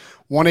Bengals,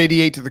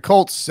 188 to the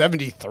Colts,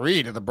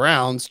 73 to the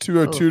Browns,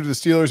 202 to the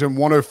Steelers, and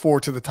 104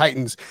 to the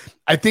Titans.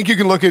 I think you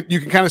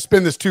can kind of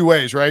spin this two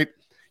ways, right?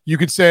 You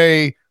could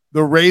say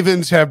the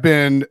Ravens have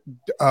been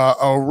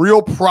a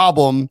real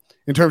problem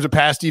in terms of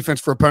pass defense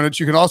for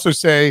opponents. You can also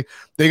say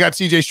they got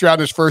C.J. Stroud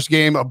in his first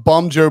game, a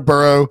bum Joe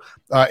Burrow.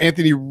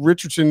 Anthony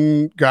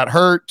Richardson got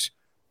hurt.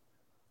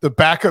 The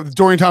backup,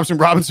 Dorian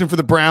Thompson-Robinson for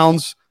the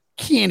Browns.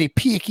 Kenny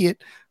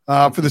Pickett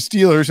for the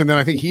Steelers. And then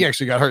I think he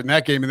actually got hurt in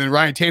that game. And then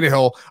Ryan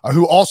Tannehill,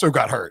 who also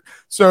got hurt.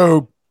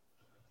 So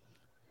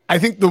I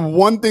think the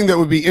one thing that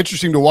would be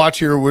interesting to watch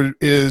here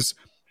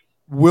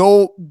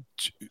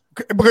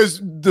because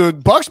the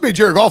Bucs made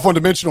Jared Goff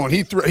one-dimensional, and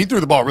he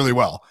threw the ball really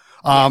well.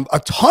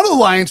 A ton of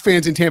Lions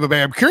fans in Tampa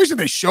Bay. I'm curious if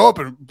they show up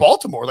in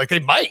Baltimore. Like, they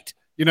might,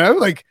 they're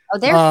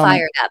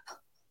fired up.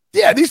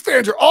 Yeah, these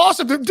fans are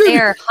awesome. Dude,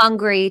 they're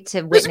hungry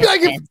to win. It'd be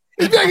like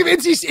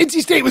if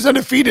NC State was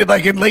undefeated,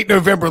 like in late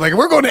November. Like,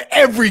 we're going to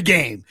every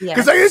game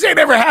because this ain't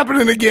ever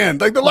happening again.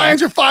 Like, the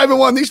Lions are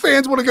 5-1. These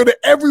fans want to go to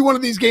every one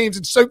of these games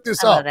and soak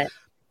this up.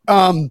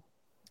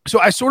 So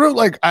I sort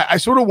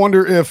of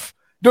wonder if.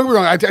 Don't get me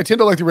wrong. I tend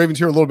to like the Ravens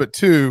here a little bit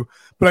too,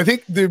 but I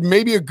think there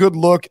may be a good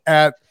look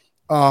at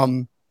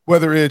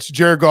whether it's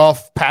Jared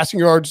Goff passing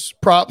yards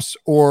props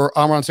or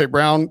Amon St.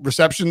 Brown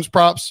receptions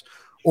props,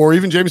 or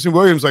even Jameson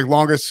Williams like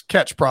longest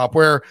catch prop,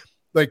 where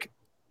like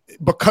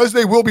because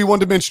they will be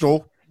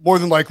one-dimensional more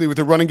than likely with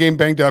the running game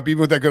banged up,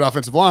 even with that good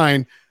offensive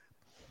line.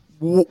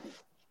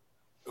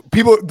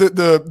 People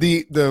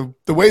the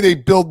way they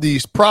build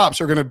these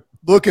props are going to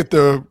look at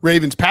the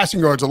Ravens passing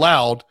yards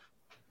allowed.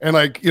 And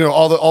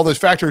all those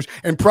factors,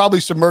 and probably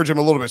submerge them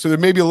a little bit. So there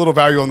may be a little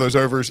value on those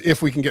overs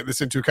if we can get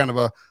this into kind of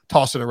a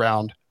toss it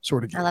around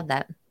sort of game. I love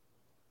that.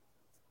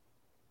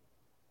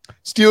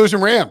 Steelers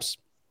and Rams,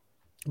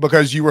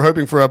 because you were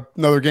hoping for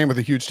another game with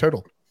a huge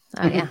total.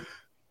 Oh yeah.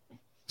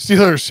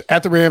 Steelers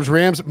at the Rams.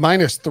 Rams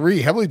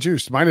 -3, heavily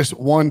juiced,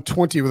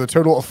 -120 with a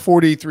total of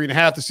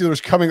 43.5. The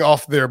Steelers coming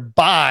off their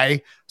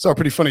bye. Saw a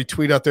pretty funny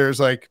tweet out there. It's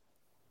like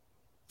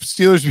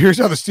Steelers. Here's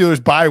how the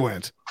Steelers bye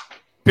went.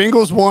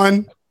 Bengals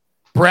won.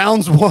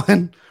 Browns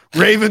won,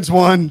 Ravens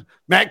won.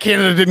 Matt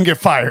Canada didn't get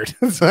fired.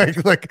 It's like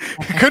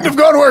it couldn't have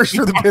gone worse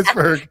for the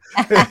Pittsburgh.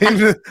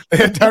 They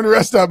had time to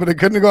rest up, but it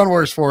couldn't have gone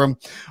worse for them.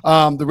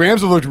 The Rams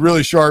have looked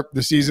really sharp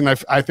this season.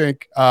 I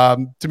think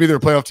to me they're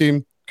a playoff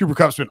team. Cooper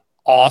Kupp's been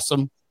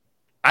awesome.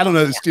 I don't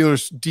know the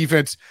Steelers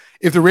defense.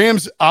 If the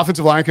Rams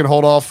offensive line can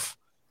hold off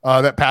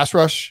that pass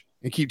rush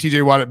and keep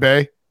TJ Watt at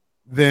bay,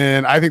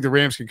 then I think the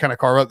Rams can kind of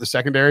carve out the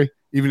secondary.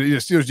 Even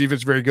Steelers defense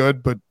is very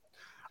good, but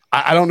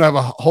I don't have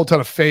a whole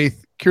ton of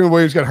faith. Kieran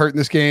Williams got hurt in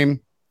this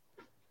game.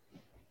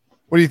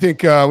 What do you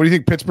think? What do you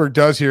think Pittsburgh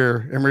does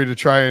here, Emery, to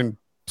try and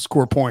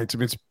score points? I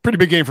mean, it's a pretty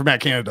big game for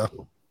Matt Canada.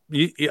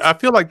 I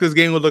feel like this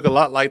game would look a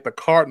lot like the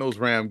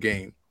Cardinals-Ram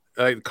game.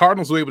 The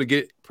Cardinals were able to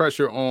get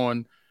pressure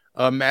on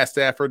Matt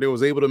Stafford. They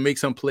was able to make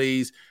some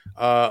plays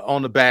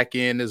on the back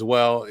end as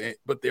well.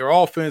 But their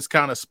offense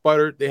kind of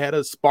sputtered. They had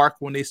a spark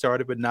when they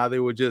started, but now they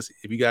were just,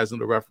 if you guys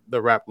know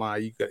the rap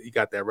line, you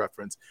got that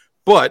reference.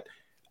 But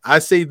I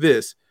say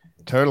this.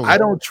 Totally. I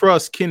don't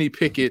trust Kenny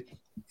Pickett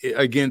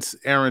against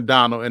Aaron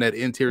Donald and that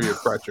interior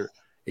pressure.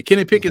 And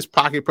Kenny Pickett's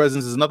pocket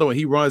presence is another one.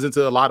 He runs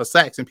into a lot of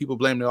sacks and people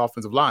blame the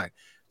offensive line.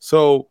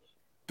 So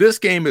this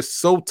game is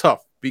so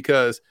tough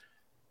because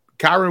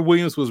Kyron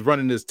Williams was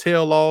running his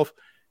tail off,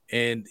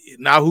 and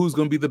now who's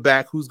going to be the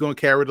back? Who's going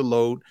to carry the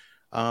load?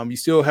 You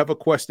still have a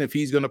question if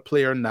he's going to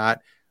play or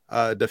not.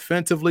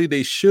 Defensively,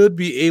 they should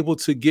be able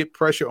to get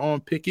pressure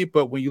on Pickett,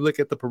 but when you look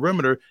at the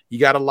perimeter, you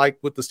got to like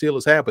what the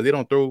Steelers have, but they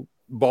don't throw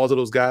balls at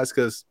those guys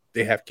because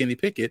they have Kenny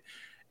Pickett.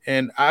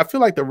 And I feel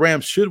like the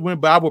Rams should win,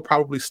 but I will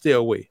probably stay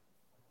away.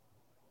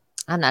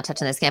 I'm not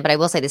touching this game, but I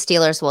will say the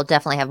Steelers will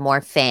definitely have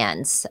more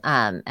fans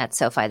at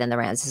SoFi than the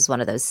Rams. This is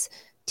one of those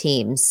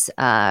teams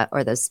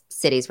or those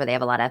cities where they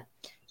have a lot of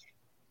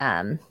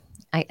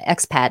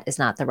expat is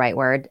not the right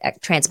word.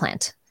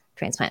 Transplant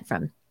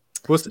from.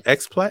 What's the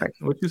expat?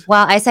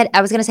 Well,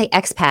 I was going to say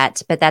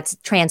expat, but that's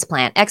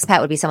transplant. Expat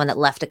would be someone that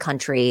left a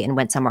country and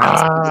went somewhere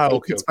else.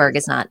 Okay, Pittsburgh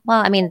is not.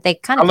 Well, I mean, they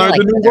kind of. I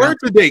learned a new word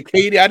today,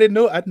 Katie. I didn't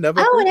know. I'd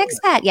never. Oh, an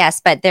expat,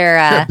 yes, but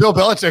they're. Bill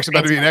Belichick's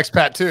about to be an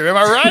expat too. Am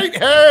I right?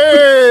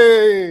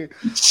 Hey,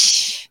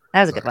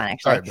 that was a good one,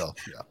 actually. Sorry, Bill.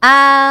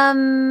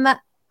 Yeah.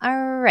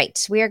 All right.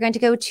 We are going to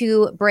go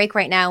to break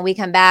right now. When we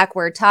come back,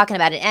 we're talking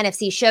about an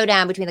NFC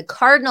showdown between the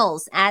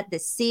Cardinals at the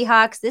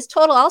Seahawks. This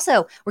total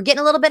also, we're getting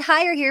a little bit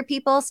higher here,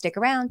 people. Stick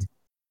around.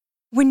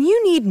 When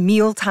you need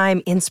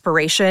mealtime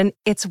inspiration,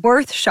 it's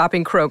worth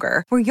shopping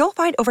Kroger, where you'll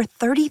find over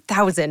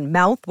 30,000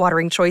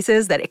 mouth-watering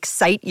choices that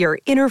excite your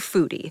inner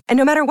foodie. And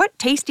no matter what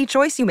tasty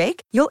choice you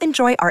make, you'll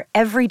enjoy our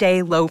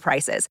everyday low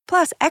prices,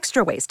 plus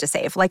extra ways to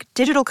save, like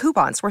digital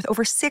coupons worth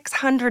over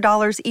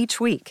 $600 each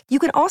week. You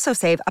can also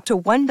save up to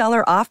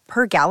 $1 off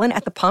per gallon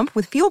at the pump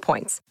with fuel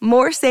points.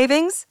 More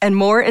savings and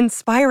more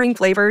inspiring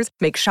flavors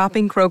make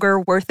shopping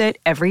Kroger worth it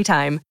every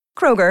time.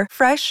 Kroger,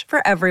 fresh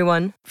for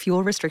everyone.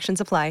 Fuel restrictions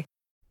apply.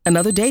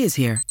 Another day is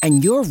here,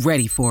 and you're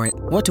ready for it.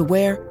 What to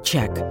wear?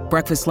 Check.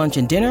 Breakfast, lunch,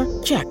 and dinner?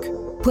 Check.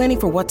 Planning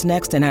for what's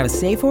next and how to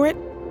save for it?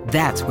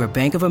 That's where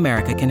Bank of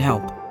America can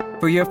help.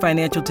 For your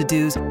financial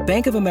to-dos,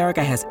 Bank of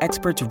America has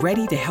experts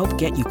ready to help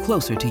get you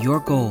closer to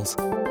your goals.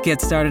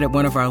 Get started at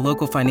one of our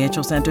local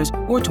financial centers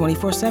or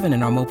 24/7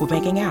 in our mobile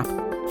banking app.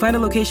 Find a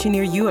location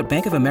near you at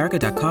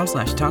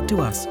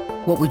bankofamerica.com/talktous.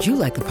 What would you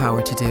like the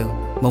power to do?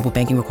 Mobile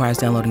banking requires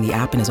downloading the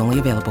app and is only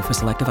available for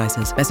select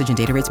devices. Message and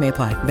data rates may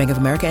apply. Bank of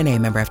America NA,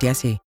 member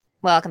FDIC.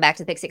 Welcome back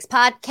to the Pick Six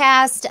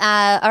podcast.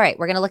 All right,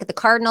 we're going to look at the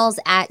Cardinals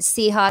at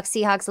Seahawks.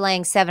 Seahawks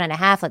laying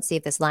 7.5. Let's see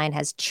if this line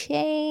has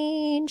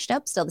changed.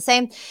 Nope, still the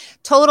same.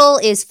 Total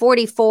is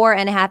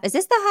 44.5. Is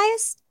this the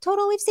highest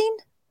total we've seen?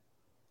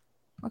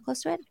 We're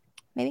close to it,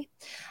 maybe.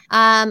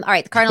 All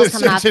right, the Cardinals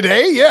coming off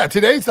today. Yeah,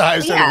 today's the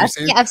highest total we've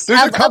seen. Yeah, there's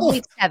a couple.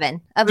 Week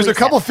 7. There's a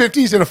couple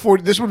 50s and a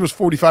 40. This one was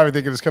 45. I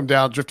think it has come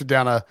down, drifted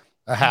down a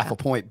half a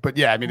point. But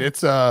yeah, I mean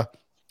it's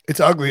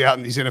ugly out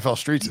in these NFL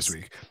streets this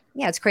week.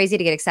 Yeah, it's crazy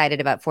to get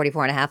excited about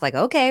 44.5. Like,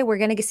 okay, we're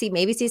going to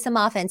see some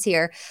offense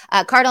here.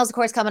 Cardinals, of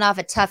course, coming off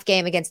a tough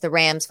game against the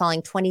Rams,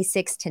 falling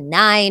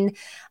 26-9.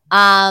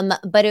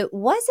 But it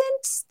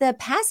wasn't the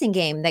passing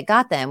game that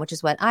got them, which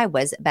is what I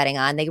was betting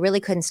on. They really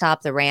couldn't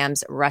stop the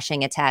Rams'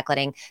 rushing attack,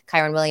 letting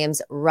Kyren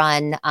Williams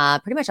run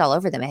pretty much all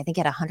over them. I think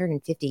he had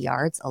 150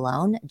 yards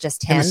alone,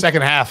 just him. In the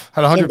second half.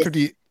 Had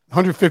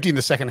 150 in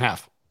the second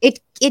half.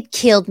 It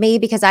killed me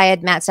because I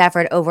had Matt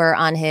Stafford over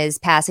on his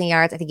passing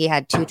yards. I think he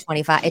had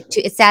 225.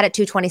 It sat at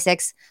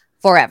 226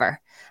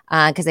 forever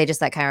because they just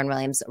let Kyren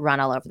Williams run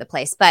all over the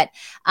place. But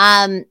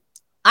I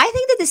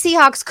think that the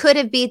Seahawks could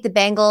have beat the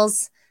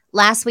Bengals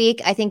last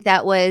week. I think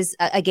that was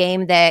a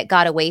game that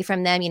got away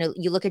from them. You know,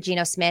 you look at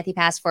Geno Smith, he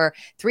passed for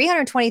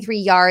 323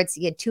 yards.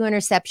 He had 2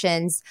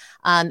 interceptions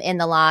in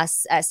the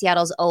loss.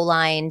 Seattle's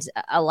O-line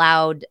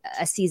allowed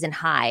a season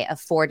high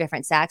of 4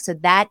 different sacks. So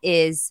that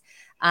is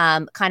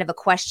kind of a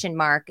question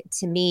mark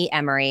to me,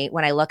 Emory,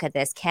 when I look at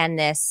this. Can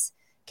this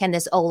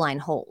O-line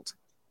hold?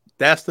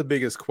 That's the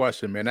biggest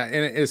question, man. And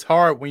it's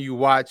hard when you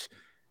watch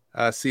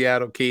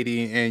Seattle,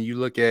 Katie, and you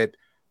look at,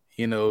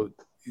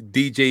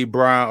 DK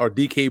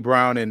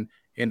Brown and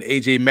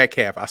AJ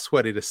Metcalf. I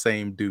swear they're the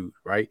same dude,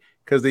 right?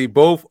 Because they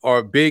both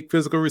are big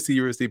physical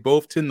receivers. They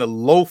both tend to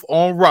loaf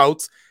on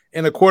routes,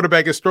 and the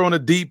quarterback is throwing a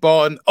deep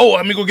ball, and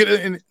I'm gonna go get it,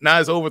 and now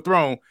it's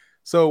overthrown.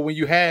 So when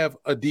you have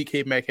a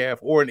DK Metcalf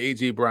or an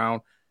AJ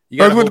Brown,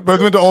 both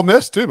went to Ole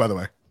Miss too, by the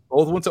way.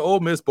 Both went to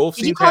Ole Miss. Both.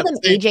 Did you call them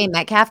AJ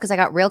Metcalf? Because I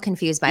got real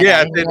confused by that. Yeah,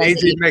 I said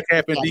AJ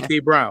Metcalf and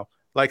DK Brown.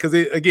 Like, because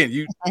again,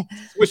 you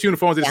switch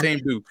uniforms, the same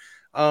dude.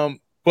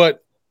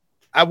 But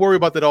I worry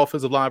about that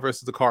offensive line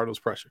versus the Cardinals'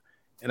 pressure,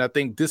 and I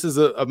think this is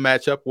a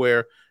matchup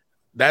where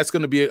that's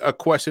going to be a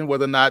question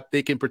whether or not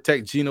they can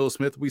protect Geno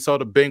Smith. We saw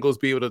the Bengals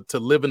be able to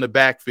live in the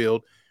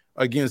backfield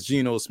against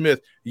Geno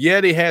Smith.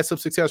 Yeah, they had some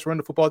success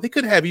running the football. They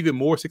could have even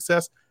more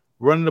success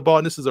running the ball,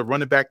 and this is a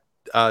running back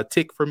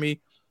tick for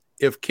me.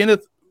 If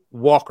Kenneth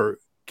Walker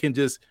can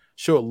just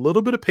show a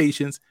little bit of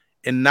patience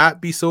and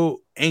not be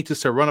so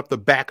anxious to run up the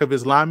back of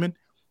his lineman,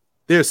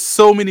 there's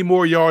so many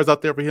more yards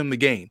out there for him to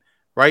gain,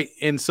 right?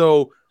 And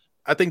so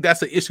I think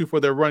that's an issue for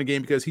their run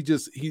game because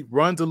he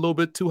runs a little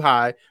bit too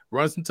high,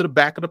 runs into the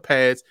back of the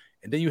pads,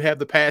 and then you have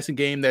the passing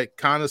game that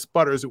kind of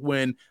sputters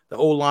when the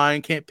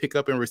O-line can't pick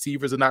up and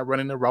receivers are not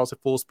running their routes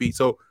at full speed.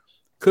 So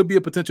could be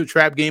a potential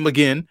trap game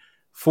again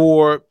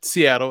for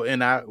Seattle,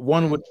 and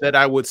one that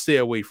I would stay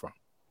away from.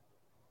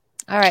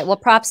 All right. Well,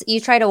 props. You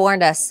tried to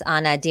warn us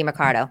on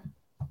DeMarcado.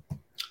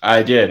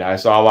 I did. I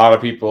saw a lot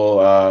of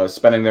people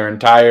spending their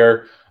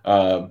entire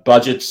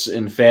budgets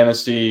in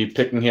fantasy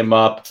picking him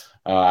up.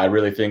 I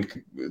really think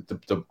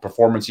the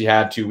performance he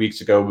had 2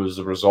 weeks ago was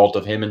a result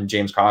of him and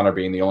James Conner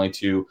being the only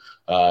 2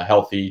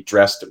 healthy,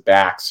 dressed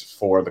backs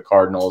for the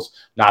Cardinals.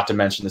 Not to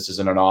mention this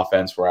isn't an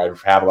offense where I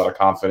have a lot of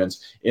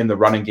confidence in the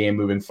running game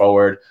moving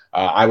forward.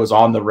 I was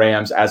on the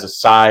Rams as a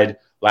side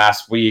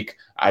last week.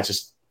 I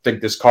just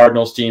think this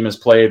Cardinals team has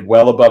played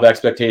well above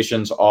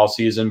expectations all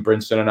season.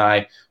 Brinson and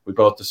I, we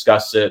both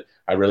discussed it.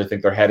 I really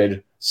think they're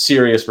headed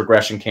serious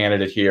regression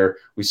candidate here.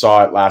 We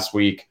saw it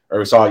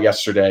we saw it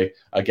yesterday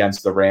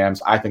against the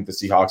Rams. I think the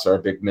Seahawks are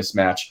a big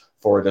mismatch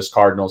for this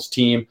Cardinals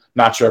team.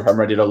 Not sure if I'm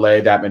ready to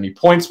lay that many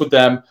points with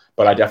them,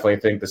 but I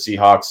definitely think the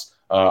Seahawks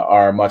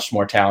are a much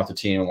more talented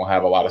team and will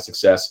have a lot of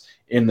success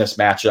in this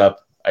matchup.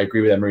 I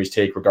agree with Emery's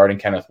take regarding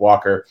Kenneth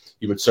Walker.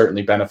 He would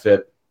certainly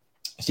benefit.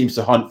 He seems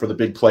to hunt for the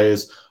big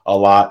plays a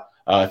lot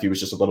if he was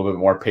just a little bit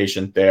more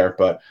patient there.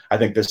 But I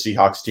think the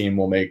Seahawks team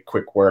will make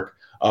quick work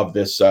of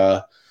this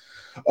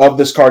of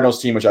this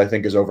Cardinals team, which I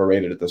think is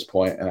overrated at this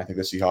point, and I think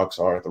the Seahawks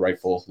are the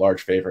rightful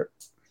large favorite.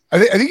 I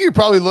think you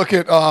probably look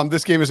at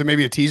this game as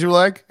maybe a teaser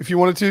leg if you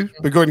wanted to,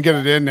 but go ahead and get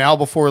it in now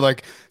before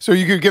so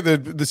you could get the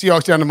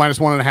Seahawks down to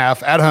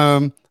 -1.5 at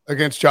home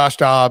against Josh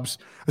Dobbs.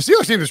 The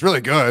Seahawks team is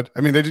really good.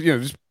 I mean, they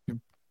just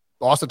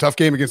lost a tough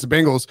game against the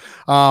Bengals.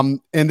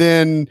 And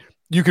then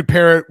you could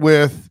pair it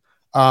with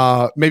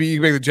maybe you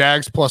can make the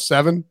Jags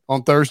 +7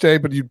 on Thursday,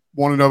 but you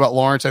want to know about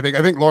Lawrence. I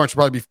think Lawrence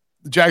would probably be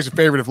the Jags' are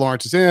favorite if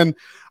Lawrence is in.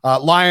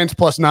 Lions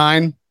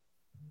 +9.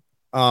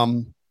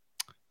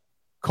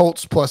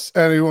 Colts you want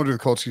to do the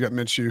Colts, you got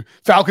Minshew.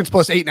 Falcons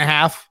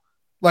 +8.5.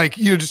 Like,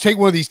 just take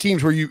one of these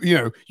teams where you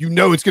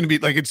know it's going to be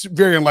like, it's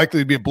very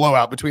unlikely to be a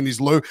blowout between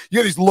these low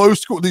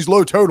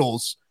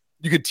totals.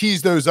 You could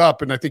tease those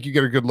up, and I think you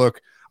get a good look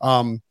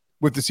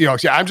with the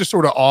Seahawks. Yeah, I'm just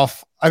sort of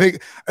off. I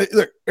think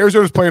look,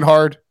 Arizona's playing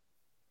hard.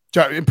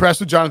 Impressed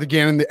with Jonathan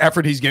Gannon, the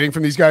effort he's getting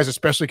from these guys,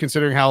 especially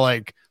considering how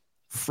like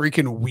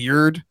freaking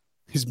weird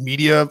his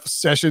media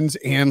sessions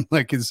and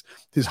like his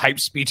hype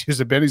speeches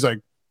have been. He's like,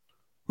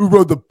 who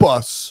rode the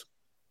bus?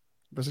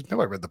 I was like,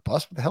 nobody rode the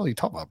bus. What the hell are you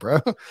talking about, bro?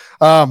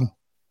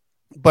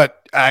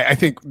 But I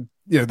think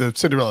the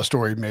Cinderella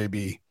story may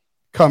be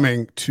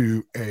coming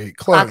to a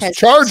close.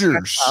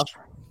 Chargers.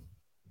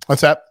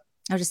 What's that?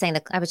 I was just saying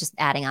I was just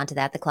adding on to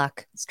that. The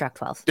clock struck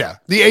 12. Yeah,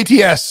 the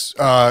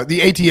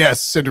ATS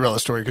Cinderella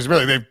story, because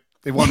really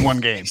they won one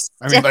game.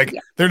 I mean, like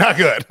they're not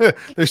good.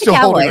 They're still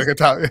holding like a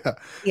top.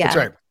 Yeah, that's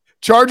right.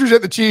 Chargers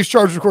at the Chiefs.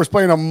 Chargers, of course,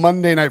 playing on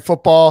Monday Night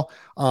Football.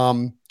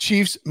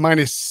 Chiefs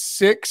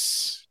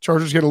 -6.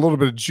 Chargers get a little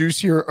bit of juice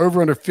here.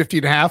 Over under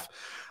 50.5.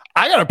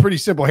 I got a pretty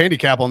simple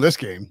handicap on this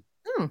game.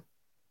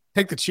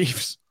 Take the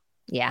Chiefs.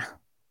 Yeah.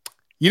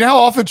 You know how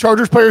often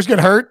Chargers players get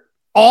hurt?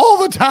 All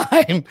the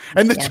time.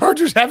 And the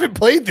Chargers haven't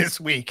played this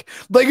week.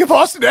 Like, if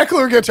Austin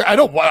Eckler gets hurt, I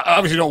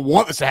obviously don't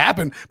want this to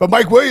happen, but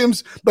Mike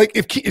Williams, like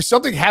if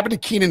something happened to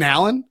Keenan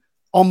Allen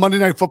on Monday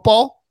Night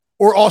Football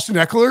or Austin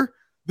Eckler,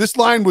 this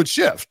line would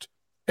shift.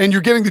 And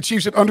you're getting the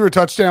Chiefs at under a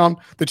touchdown.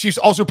 The Chiefs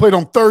also played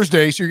on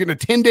Thursday, so you're getting a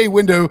 10-day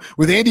window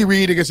with Andy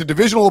Reid against a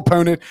divisional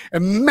opponent, a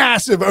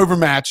massive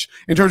overmatch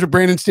in terms of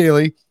Brandon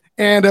Staley,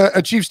 and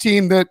a Chiefs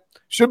team that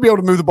should be able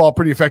to move the ball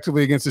pretty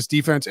effectively against this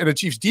defense, and a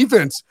Chiefs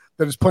defense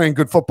that is playing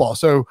good football.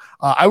 So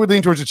I would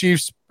lean towards the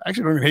Chiefs. I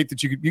actually don't even hate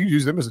that you could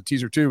use them as a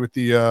teaser too with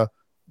the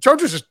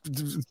Chargers.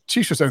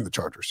 Chiefs just own the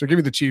Chargers. So give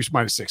me the Chiefs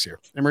 -6 here.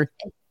 Emery?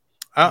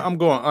 I'm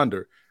going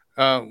under.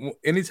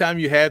 Anytime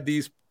you have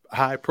these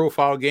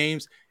high-profile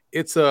games,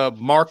 it's a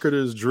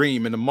marketer's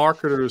dream, and the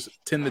marketers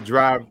tend to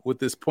drive with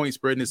this point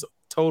spread, and this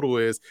total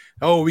is,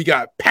 we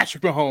got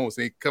Patrick Mahomes,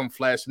 they come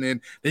flashing in.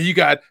 Then you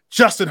got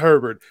Justin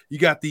Herbert. You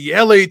got the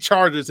LA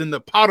Chargers in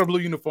the powder blue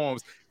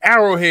uniforms,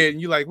 Arrowhead,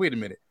 and you're like, wait a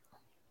minute.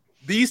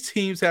 These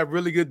teams have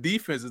really good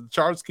defenses. The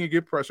Chargers can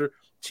get pressure.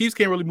 Chiefs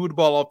can't really move the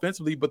ball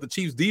offensively, but the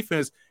Chiefs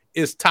defense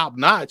is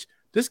top-notch.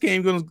 This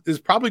game is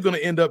probably going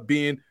to end up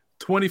being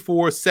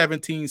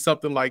 24-17,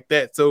 something like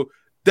that. So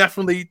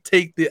definitely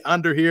take the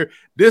under here.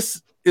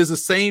 This is the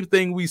same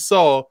thing we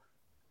saw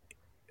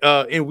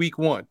in week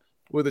 1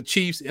 with the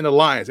Chiefs and the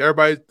Lions.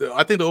 Everybody,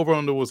 I think the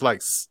over-under was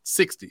like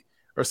 60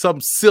 or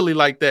something silly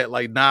like that.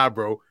 Like, nah,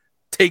 bro,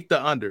 take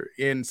the under.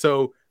 And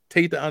so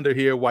take the under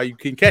here while you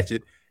can catch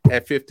it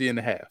at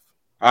 50.5.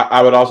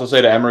 I would also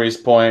say, to Emery's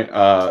point,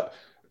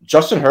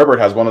 Justin Herbert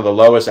has one of the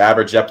lowest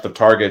average depth of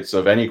targets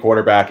of any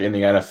quarterback in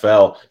the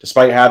NFL.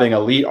 Despite having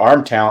elite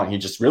arm talent, he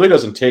just really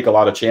doesn't take a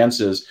lot of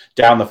chances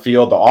down the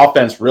field. The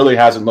offense really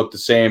hasn't looked the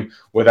same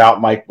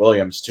without Mike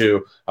Williams,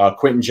 too.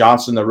 Quentin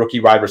Johnson, the rookie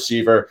wide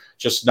receiver,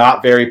 just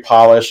not very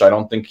polished. I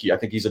think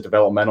he's a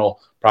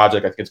developmental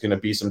project. I think it's going to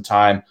be some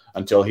time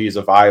until he's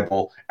a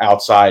viable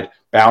outside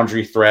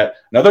boundary threat.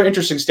 Another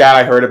interesting stat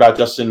I heard about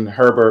Justin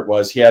Herbert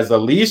was he has the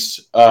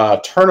least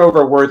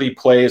turnover-worthy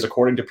plays,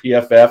 according to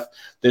PFF,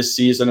 this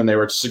season, and they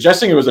were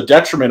suggesting it was a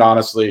detriment,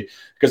 honestly,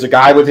 because a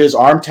guy with his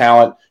arm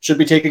talent should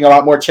be taking a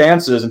lot more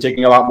chances and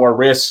taking a lot more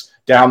risks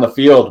down the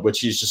field,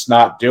 which he's just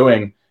not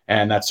doing,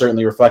 and that's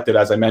certainly reflected,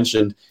 as I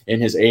mentioned, in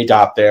his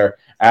ADOT there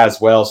as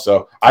well.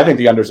 So I think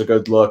the under's a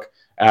good look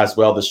as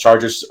well. This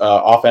Chargers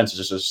offense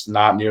is just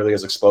not nearly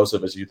as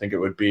explosive as you think it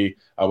would be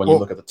when you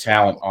look at the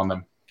talent on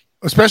them.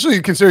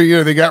 Especially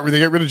considering, they get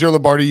rid of Joe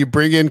Lombardi, you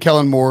bring in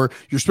Kellen Moore,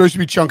 you're supposed to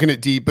be chunking it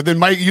deep, but then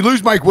you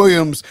lose Mike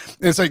Williams,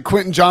 and it's like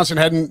Quentin Johnson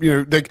hadn't,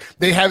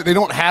 they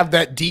don't have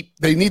that deep,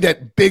 they need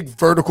that big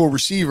vertical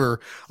receiver,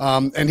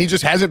 and he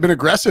just hasn't been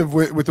aggressive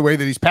with the way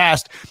that he's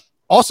passed.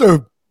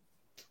 Also,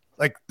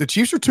 like, the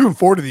Chiefs are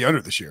 2-4 to the under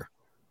this year.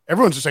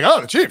 Everyone's just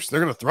like, the Chiefs, they're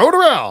going to throw it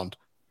around.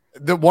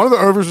 One of the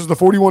overs was the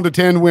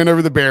 41-10 win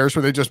over the Bears,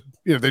 where they just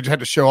had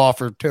to show off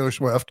for Taylor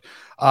Swift.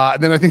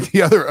 And then I think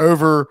the other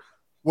over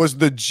was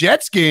the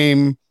Jets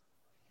game.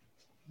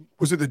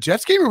 Was it the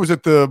Jets game or was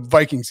it the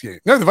Vikings game?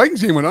 No, the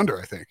Vikings game went under,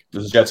 I think. It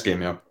was the Jets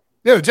game, yeah.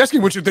 Yeah, the Jets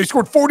game, which they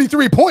scored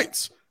 43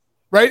 points,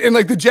 right? And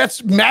like the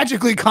Jets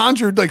magically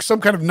conjured like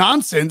some kind of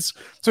nonsense.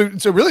 So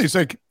really, it's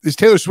like, is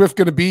Taylor Swift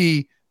going to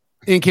be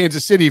in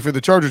Kansas City for the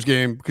Chargers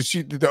game? Because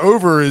the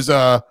over is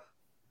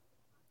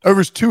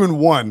Over's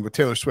 2-1 with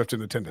Taylor Swift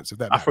in attendance. If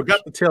that matters. I forgot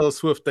the Taylor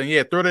Swift thing.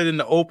 Yeah, throw that in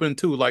the open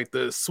too, like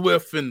the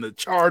Swift and the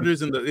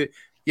Chargers and the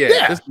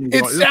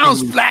it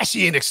sounds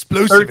flashy and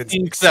explosive. It's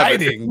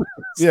exciting.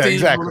 Yeah,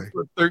 exactly.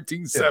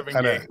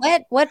 13-7. Yeah,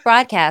 what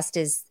broadcast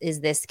is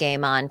this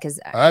game on? Because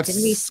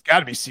that's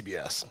got to be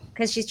CBS.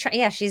 Because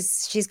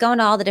she's going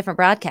to all the different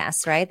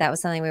broadcasts, right? That was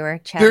something we were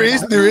chatting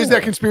about. There is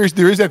that conspiracy.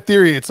 There is that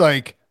theory. It's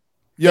like,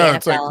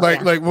 it's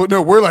like, well,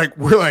 no, we're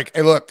like,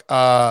 hey, look,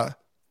 come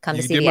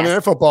you to did CBS. Monday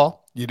Night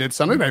Football, you did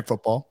Sunday Night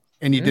Football,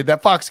 and you did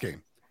that Fox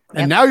game,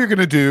 and now you're going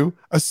to do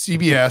a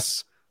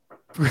CBS.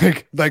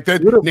 Like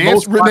that,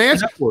 Nance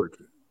network.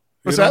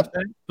 What's that?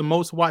 The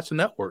most watched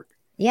network.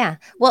 Yeah.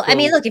 Well, I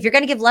mean, look, if you're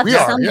going to give love to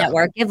some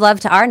network, give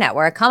love to our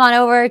network. Come on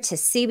over to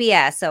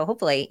CBS. So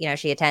hopefully,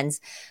 she attends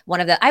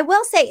one of the. I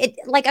will say,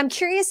 I'm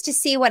curious to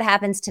see what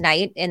happens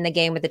tonight in the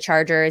game with the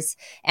Chargers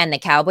and the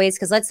Cowboys.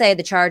 Because let's say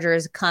the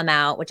Chargers come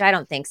out, which I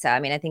don't think so.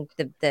 I mean, I think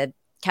the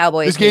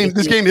Cowboys.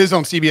 This game is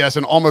on CBS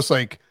and almost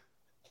like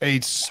a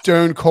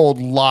stone cold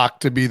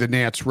lock to be the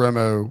Nance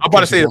Romo. I'm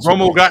about to say the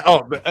Romo guy.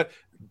 Oh.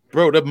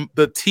 Bro,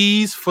 the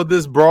tease for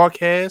this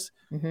broadcast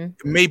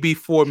may be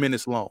 4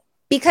 minutes long.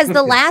 Because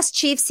the last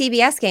Chiefs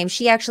CBS game,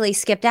 she actually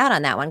skipped out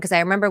on that one. Because I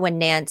remember when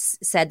Nance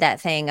said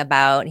that thing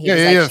about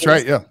that's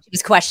right. Yeah, he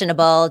was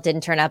questionable,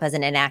 didn't turn up as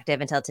an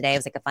inactive until today. It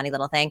was like a funny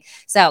little thing.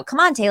 So come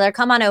on, Taylor,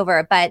 come on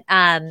over. But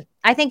I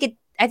think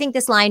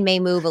this line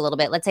may move a little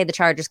bit. Let's say the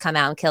Chargers come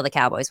out and kill the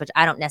Cowboys, which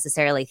I don't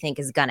necessarily think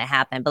is going to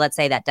happen. But let's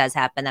say that does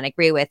happen. Then I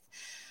agree with.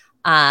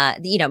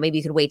 Maybe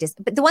you could wait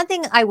but the one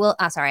thing I will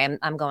sorry,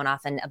 I'm going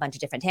off in a bunch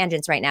of different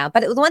tangents right now,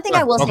 but the one thing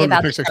I will say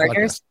about the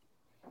Chargers,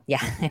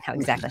 I know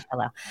exactly.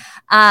 Hello,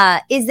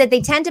 is that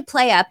they tend to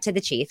play up to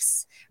the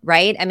Chiefs,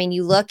 right? I mean,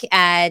 you look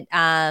at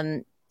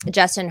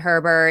Justin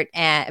Herbert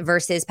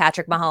versus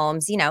Patrick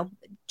Mahomes.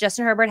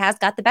 Justin Herbert has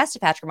got the best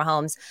of Patrick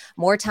Mahomes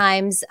more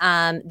times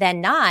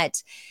than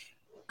not.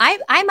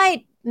 I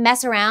might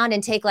mess around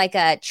and take like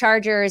a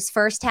Chargers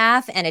first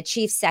half and a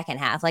Chiefs second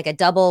half, like a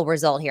double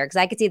result here. Because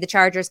I could see the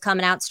Chargers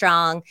coming out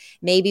strong,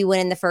 maybe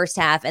winning the first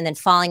half and then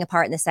falling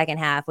apart in the second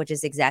half, which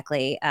is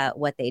exactly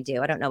what they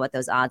do. I don't know what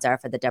those odds are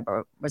for the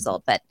double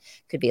result, but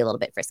could be a little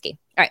bit frisky.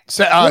 All right.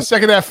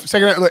 Second half,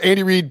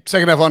 Andy Reid,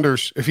 second half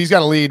unders. If he's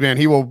got a lead, man,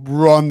 he will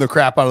run the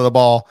crap out of the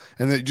ball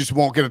and they just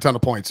won't get a ton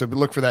of points. So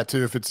look for that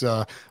too if it's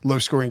a low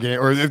scoring game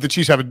or if the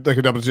Chiefs have a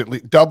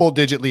double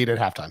digit lead at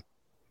halftime.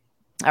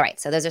 All right,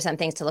 so those are some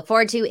things to look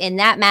forward to in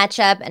that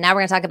matchup. And now we're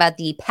going to talk about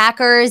the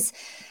Packers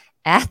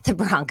at the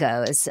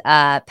Broncos.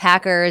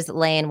 Packers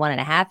laying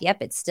 1.5.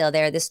 Yep, it's still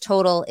there. This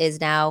total is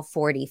now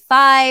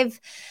 45.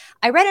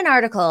 I read an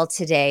article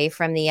today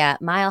from the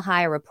Mile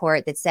High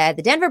Report that said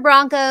the Denver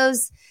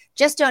Broncos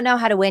just don't know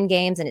how to win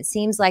games, and it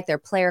seems like their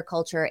player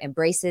culture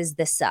embraces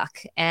the suck.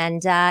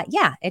 And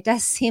it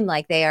does seem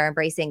like they are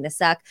embracing the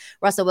suck.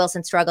 Russell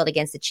Wilson struggled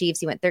against the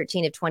Chiefs. He went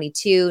 13 of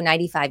 22,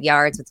 95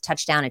 yards with a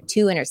touchdown and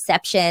 2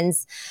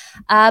 interceptions.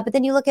 But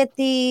then you look at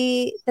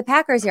the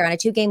Packers here on a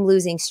 2-game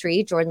losing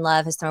streak. Jordan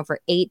Love has thrown for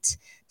 8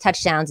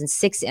 touchdowns and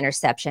 6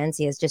 interceptions.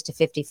 He has just a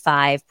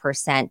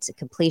 55%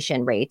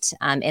 completion rate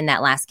in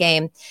that last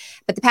game.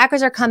 But the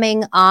Packers are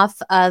coming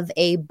off of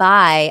a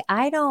bye.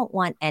 I don't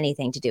want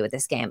anything to do with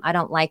this game. I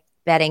don't like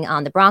betting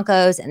on the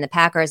Broncos, and the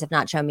Packers have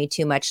not shown me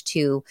too much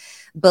to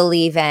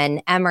believe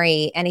in.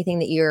 Emery, anything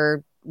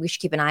that we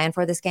should keep an eye on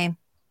for this game?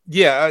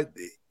 Yeah,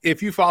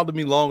 if you followed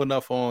me long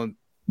enough on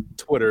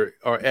Twitter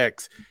or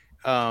X,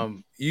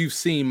 you've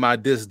seen my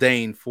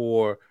disdain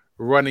for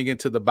running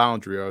into the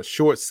boundary or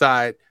short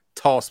side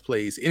toss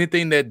plays,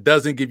 anything that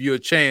doesn't give you a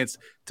chance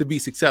to be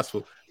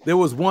successful. There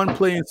was one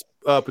play in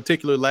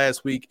particular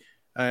last week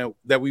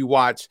that we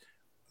watched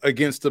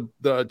against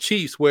the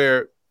Chiefs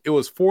where it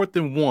was 4th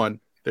and 1.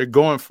 They're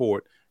going for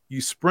it.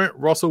 You sprint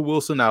Russell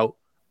Wilson out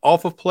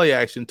off of play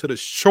action to the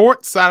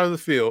short side of the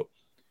field.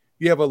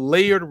 You have a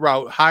layered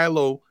route,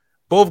 high-low.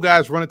 Both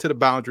guys running to the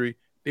boundary.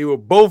 They were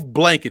both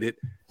blanketed.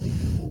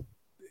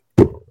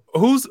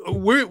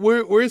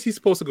 Where is he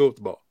supposed to go with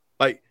the ball?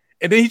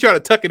 And then he tried to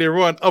tuck it and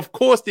run. Of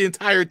course, the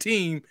entire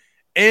team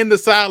and the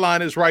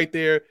sideline is right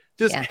there.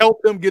 Just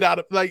help them get out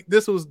of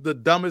this was the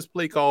dumbest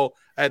play call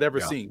I'd ever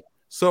seen.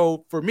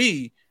 So for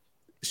me,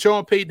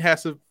 Sean Payton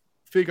has to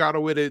figure out a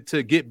way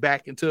to get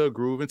back into a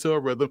groove, into a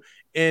rhythm.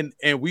 And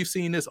we've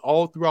seen this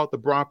all throughout the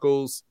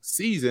Broncos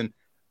season.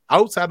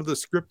 Outside of the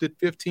scripted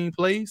 15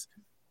 plays,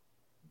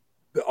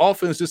 the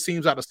offense just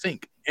seems out of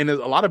sync. And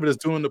a lot of it is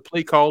doing the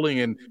play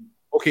calling and,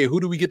 okay, who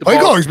do we get the ball?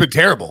 Play calling's been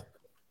terrible.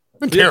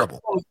 Terrible.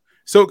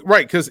 So,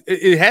 right, because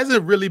it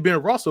hasn't really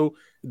been Russell.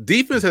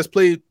 Defense has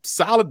played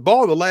solid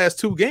ball the last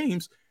 2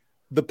 games.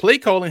 The play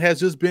calling has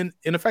just been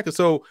ineffective.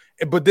 So,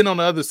 but then on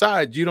the other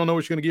side, you don't know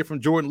what you're going to get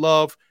from Jordan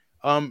Love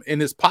in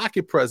his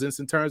pocket presence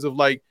in terms of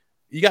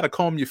you got to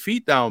calm your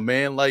feet down,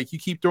 man. You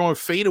keep throwing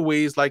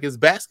fadeaways like it's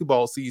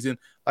basketball season.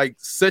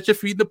 Set your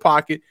feet in the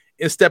pocket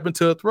and step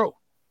into a throw.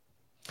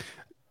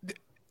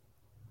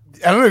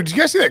 I don't know. Did you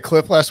guys see that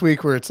clip last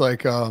week where it's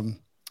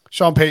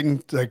Sean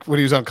Payton, like when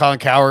he was on Colin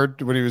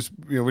Cowherd, when he was,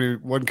 when he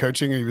wasn't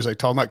coaching, and he was like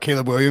talking about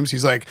Caleb Williams.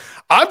 He's like,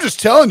 I'm just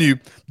telling you,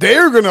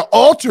 they're going to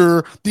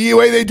alter the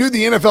way they do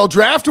the NFL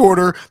draft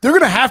order. They're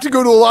going to have to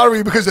go to a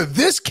lottery because of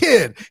this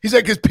kid. He's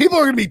like, because people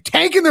are going to be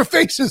tanking their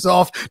faces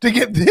off to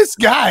get this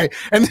guy.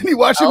 And then you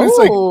watch him,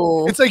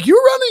 and it's like you're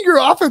running your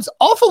offense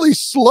awfully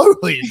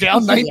slowly,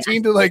 down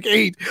 19 to like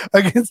 8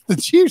 against the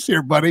Chiefs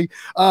here, buddy.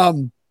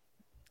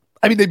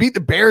 I mean, they beat the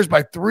Bears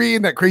by 3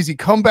 in that crazy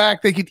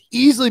comeback. They could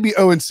easily be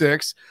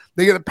 0-6.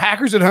 They get the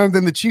Packers at home,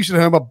 then the Chiefs at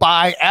home, a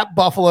bye at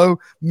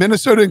Buffalo,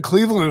 Minnesota, and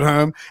Cleveland at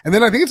home. And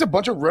then I think it's a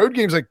bunch of road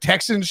games like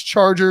Texans,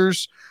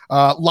 Chargers,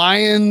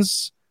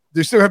 Lions.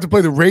 They still have to play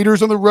the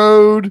Raiders on the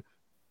road.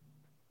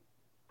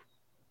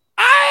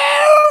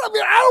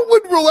 I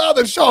wouldn't rule out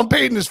that Sean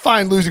Payton is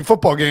fine losing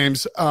football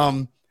games.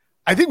 I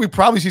think we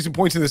probably see some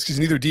points in this because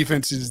neither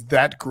defense is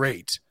that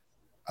great.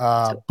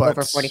 So but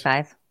over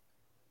 45.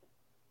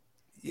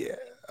 Yeah,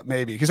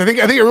 maybe, because I think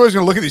everyone's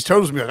going to look at these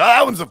totals and be like,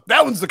 "Oh,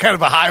 that one's the kind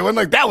of a high one.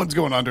 Like that one's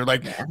going under.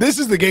 Like this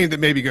is the game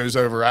that maybe goes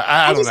over."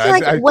 I don't know.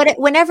 Feel like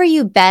whenever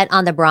you bet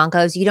on the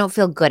Broncos, you don't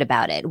feel good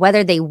about it,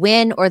 whether they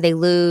win or they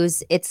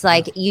lose. It's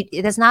like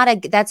that's not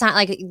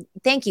like,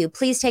 thank you,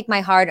 please take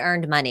my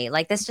hard-earned money.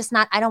 Like that's just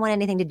not. I don't want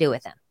anything to do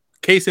with them.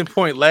 Case in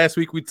point, last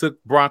week we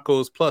took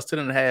Broncos plus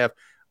 10.5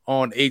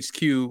 on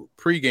HQ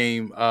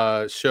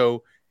pregame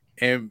show,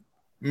 and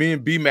me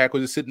and B-Mac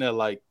was just sitting there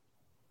like,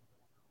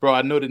 bro,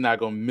 I know they're not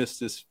gonna miss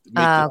this.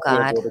 God,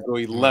 to go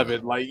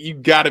 11. Like you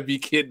gotta be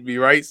kidding me,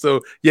 right?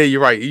 So yeah, you're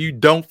right. You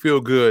don't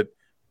feel good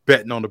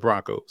betting on the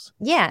Broncos.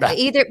 Yeah,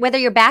 either whether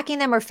you're backing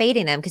them or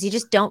fading them because you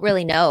just don't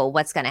really know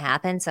what's going to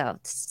happen. So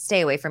stay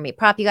away from me.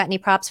 Prop, you got any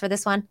props for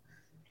this one?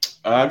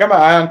 I got my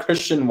eye on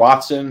Christian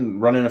Watson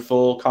running a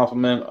full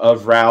complement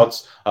of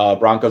routes.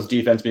 Broncos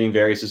defense being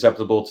very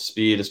susceptible to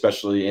speed,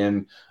 especially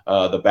in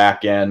the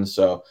back end.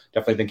 So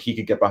definitely think he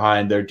could get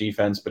behind their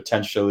defense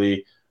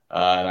potentially.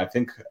 And I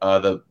think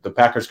the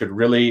Packers could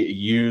really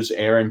use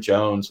Aaron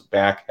Jones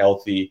back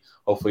healthy.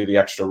 Hopefully the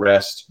extra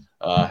rest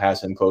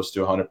has him close to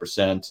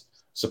 100%.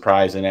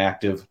 Surprise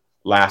inactive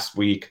last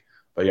week.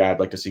 But yeah, I'd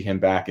like to see him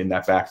back in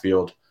that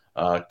backfield,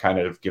 kind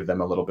of give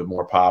them a little bit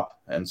more pop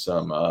and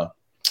some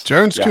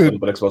Jones a little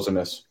bit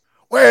explosiveness.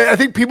 Well, I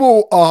think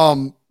people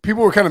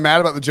were kind of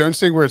mad about the Jones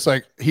thing where it's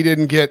like he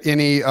didn't get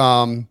any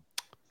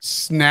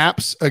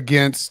snaps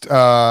against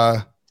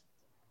the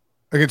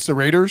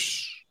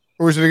Raiders.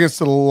 Or was it against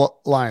the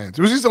Lions?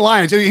 It was against the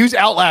Lions. He was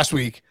out last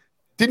week.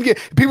 Didn't get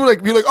people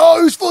be like, oh,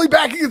 he was fully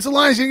back against the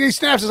Lions. He didn't get any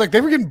snaps. It's like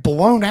they were getting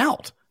blown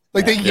out.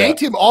 Like they yanked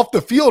him off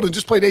the field and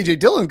just played AJ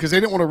Dillon because they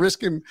didn't want to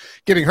risk him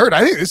getting hurt.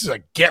 I think this is a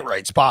get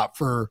right spot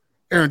for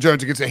Aaron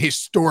Jones against a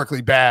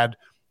historically bad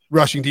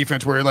rushing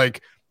defense where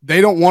like they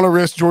don't want to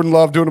risk Jordan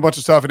Love doing a bunch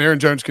of stuff and Aaron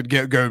Jones could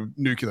go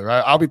nuclear.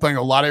 I'll be playing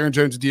a lot of Aaron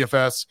Jones at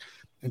DFS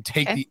and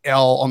take the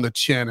L on the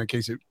chin in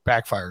case it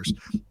backfires.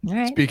 All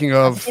right. Speaking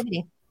of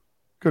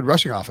good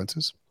rushing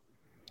offenses.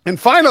 And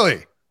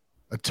finally,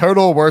 a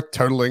total worth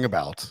totaling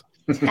about.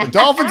 The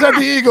Dolphins at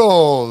the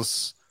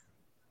Eagles.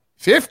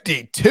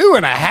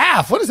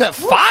 52.5. What is that?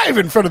 5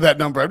 in front of that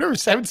number. I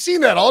haven't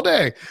seen that all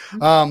day.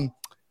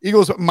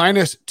 Eagles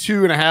minus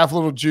 2.5,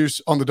 little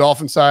juice on the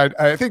Dolphin side.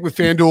 I think with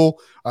FanDuel,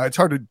 it's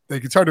hard to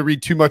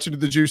read too much into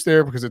the juice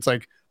there because it's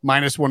like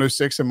minus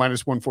 106 and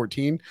minus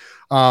 114.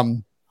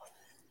 Both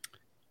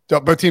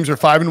teams are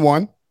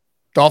 5-1.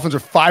 Dolphins are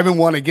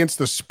 5-1 against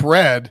the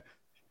spread.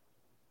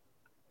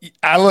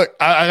 I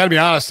got to be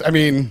honest. I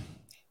mean,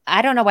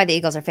 I don't know why the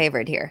Eagles are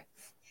favored here.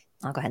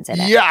 I'll go ahead and say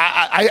that. Yeah,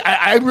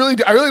 I really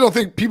don't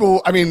think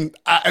people. I mean,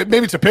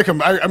 maybe it's a pick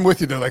 'em. I'm with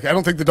you though. Like, I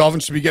don't think the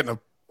Dolphins should be getting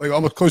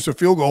almost close to a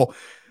field goal.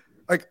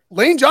 Like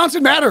Lane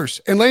Johnson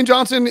matters, and Lane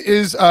Johnson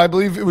is, I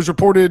believe, it was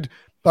reported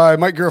by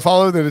Mike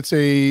Garafolo that it's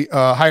a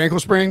high ankle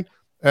sprain.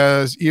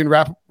 As Ian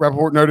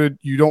Rappaport noted,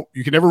 you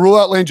can never rule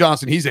out Lane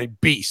Johnson. He's a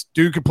beast.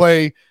 Dude could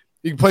play.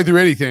 He can play through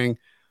anything.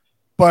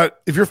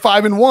 But if you're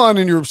 5-1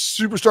 and your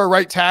superstar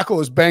right tackle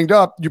is banged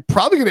up, you're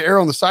probably going to err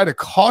on the side of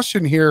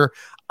caution here,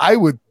 I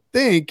would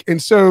think.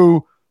 And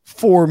so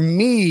for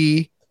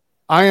me,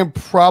 I am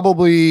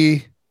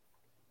probably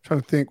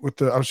trying to think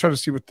I was trying to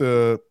see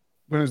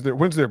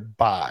when's their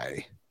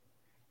bye.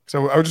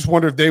 So I would just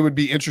wonder if they would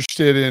be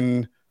interested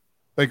in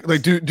like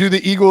do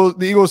the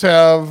Eagles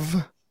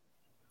have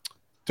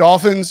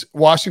Dolphins,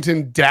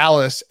 Washington,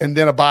 Dallas, and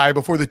then a bye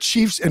before the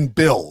Chiefs and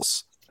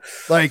Bills.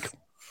 Like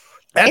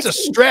that's a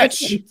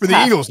stretch for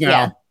the Eagles now.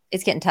 Yeah,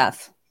 it's getting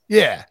tough.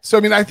 Yeah. So,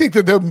 I mean, I think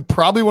that they'll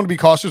probably want to be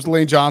cautious with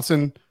Lane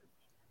Johnson.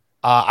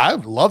 I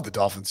love the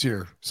Dolphins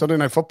here. Sunday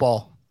Night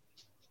Football.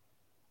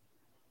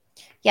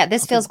 Yeah,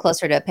 this feels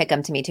closer to a pick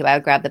 'em to me, too. I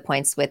would grab the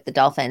points with the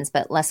Dolphins,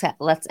 but let's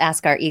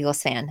ask our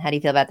Eagles fan. How do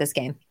you feel about this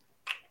game?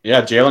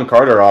 Yeah, Jalen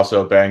Carter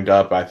also banged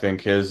up. I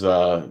think his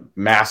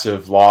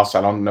massive loss.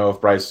 I don't know if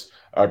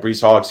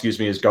Breece Hall,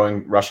 is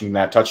going rushing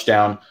that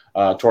touchdown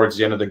towards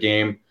the end of the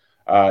game.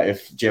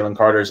 If Jalen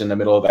Carter's in the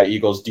middle of that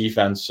Eagles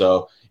defense.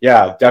 So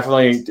yeah,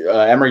 definitely.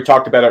 Emery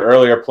talked about it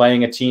earlier,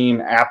 playing a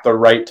team at the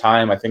right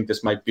time. I think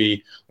this might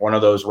be one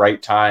of those right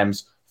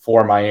times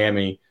for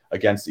Miami.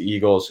 against the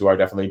Eagles, who are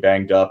definitely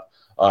banged up,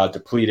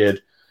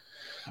 depleted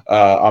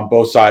on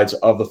both sides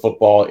of the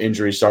football.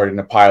 Injuries starting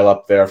to pile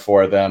up there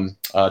for them.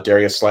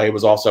 Darius Slay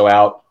was also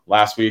out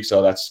last week,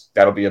 so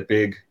that'll be a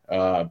big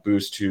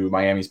boost to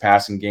Miami's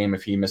passing game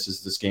if he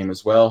misses this game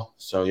as well.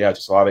 So yeah,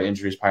 just a lot of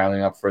injuries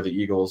piling up for the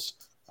Eagles.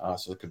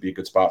 So it could be a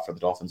good spot for the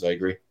Dolphins. I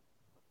agree.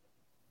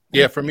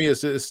 Yeah, for me,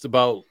 it's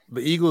about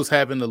the Eagles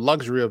having the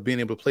luxury of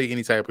being able to play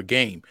any type of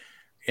game.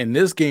 In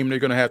this game, they're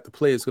going to have to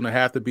play. It's going to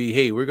have to be,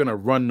 hey, we're going to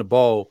run the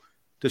ball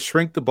to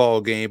shrink the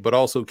ball game, but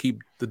also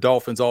keep the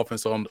Dolphins'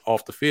 offense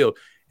off the field.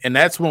 And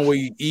that's when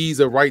we ease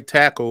a right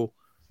tackle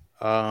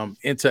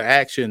into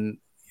action.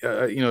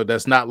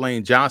 That's not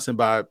Lane Johnson,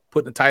 by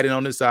putting the tight end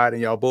on this side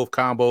and y'all both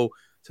combo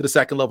to the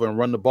second level and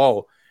run the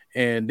ball.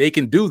 And they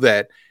can do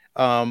that.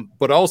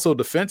 But also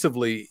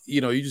defensively,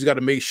 you just got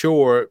to make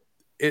sure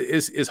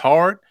it's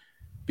hard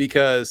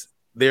because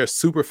they're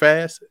super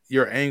fast.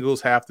 Your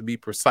angles have to be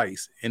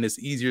precise, and it's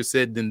easier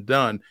said than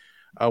done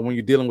when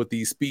you're dealing with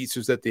these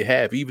speedsters that they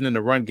have, even in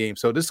the run game.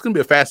 So this is going to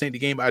be a fascinating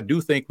game. I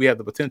do think we have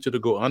the potential to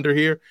go under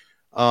here.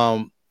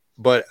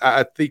 But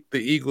I think the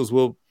Eagles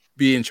will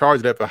be in charge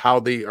of that for how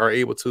they are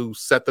able to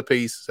set the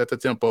pace, set the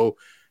tempo,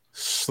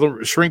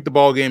 shrink the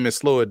ball game and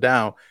slow it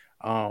down.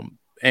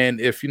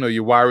 And if,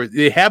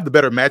 they have the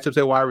better matchups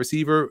at wide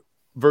receiver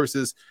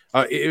versus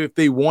if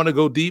they want to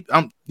go deep,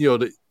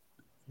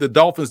 the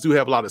Dolphins do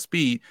have a lot of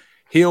speed.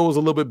 Hill's a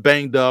little bit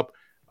banged up,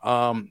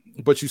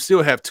 but you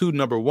still have two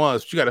number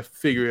ones. But you got to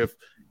figure if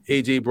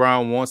A.J.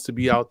 Brown wants to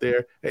be out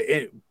there.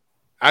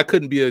 I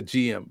couldn't be a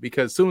GM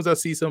because as soon as I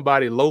see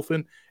somebody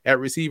loafing at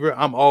receiver,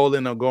 I'm all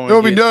in on going. There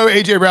will be no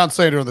A.J. Brown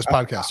slander on this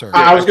podcast, sir.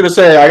 I was going to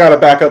say, I got to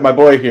back up my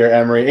boy here,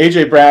 Emery.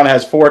 A.J. Brown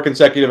has 4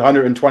 consecutive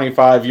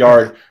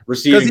 125-yard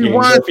receiving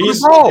games.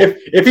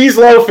 If he's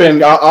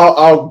loafing,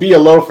 I'll be a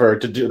loafer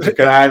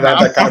can I have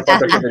that kind of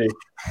productivity?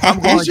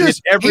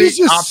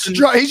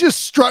 He's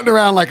just strutting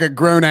around like a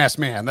grown-ass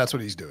man. That's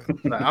what he's doing.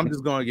 I'm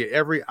just going to get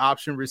every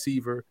option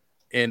receiver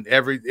and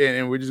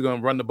we're just going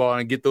to run the ball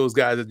and get those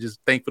guys that are just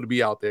thankful to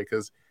be out there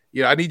because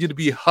I need you to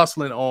be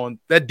hustling on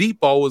that deep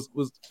ball.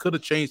 Could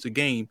have changed the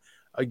game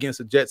against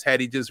the Jets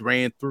had he just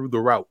ran through the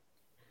route.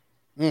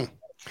 Yeah,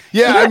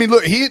 I mean,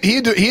 look, he and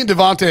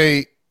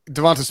Devonta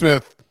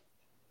Smith.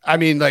 I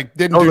mean, like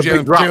didn't do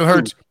Jalen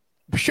Hurts.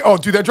 Oh,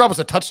 dude, that drop was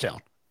a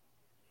touchdown.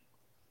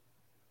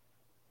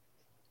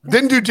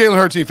 Didn't do Jalen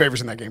Hurts any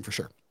favors in that game for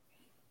sure.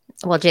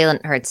 Well,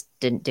 Jalen Hurts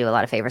didn't do a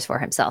lot of favors for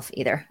himself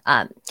either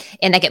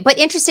in that game. But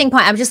interesting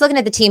point. I'm just looking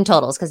at the team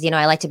totals because,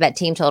 I like to bet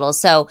team totals.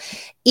 So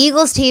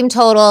Eagles team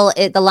total,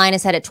 the line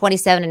is set at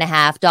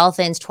 27.5,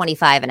 Dolphins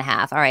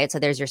 25.5. All right. So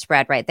there's your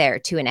spread right there,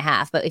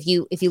 2.5. But if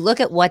you look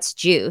at what's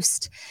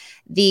juiced,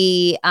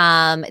 the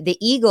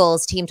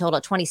Eagles team total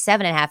at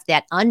 27.5,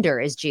 that under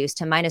is juiced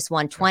to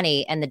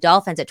 -120, and the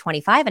Dolphins at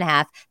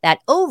 25.5, that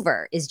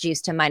over is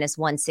juiced to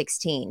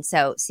 -116.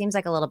 So it seems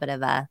like a little bit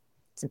of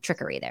some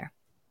trickery there.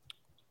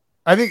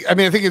 I think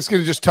it's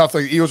going to just tough.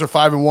 Like the Eagles are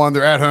 5-1.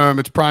 They're at home.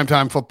 It's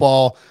primetime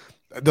football.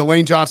 The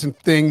Lane Johnson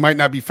thing might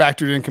not be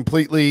factored in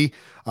completely.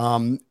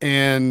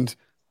 And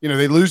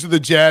they lose to the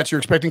Jets. You're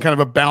expecting kind of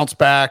a bounce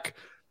back.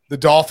 The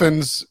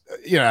Dolphins,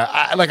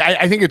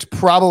 I think it's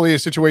probably a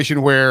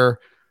situation where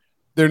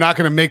they're not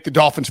going to make the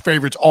Dolphins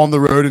favorites on the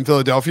road in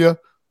Philadelphia,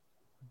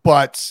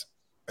 but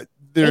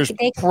there's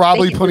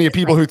probably plenty of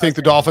people who think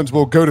the Dolphins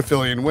will go to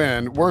Philly and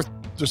win. Worth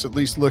just at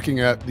least looking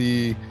at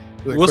the.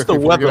 Really what's the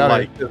weather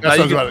like?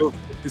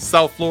 The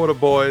South Florida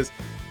boys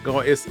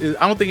going.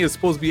 I don't think it's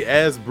supposed to be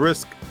as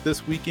brisk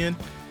this weekend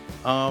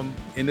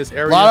in this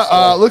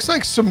area. Looks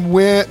like some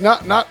wind.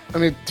 Not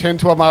 10,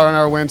 12 mile an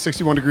hour wind.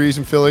 61 degrees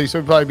in Philly, so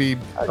it'd probably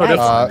be.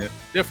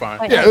 They're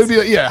fine. Yeah, it would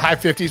be high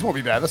 50s. Won't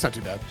be bad. That's not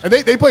too bad. And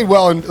they played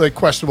well in like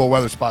questionable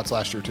weather spots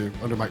last year too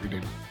under Mike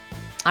McDaniel.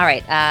 All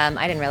right.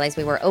 I didn't realize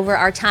we were over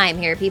our time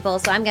here, people.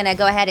 So I'm going to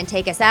go ahead and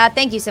take us out.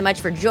 Thank you so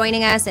much for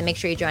joining us. And make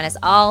sure you join us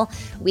all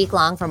week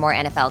long for more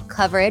NFL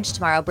coverage.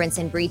 Tomorrow,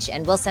 Brinson Breach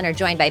and Wilson are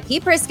joined by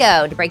Pete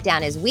Prisco to break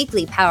down his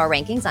weekly power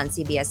rankings on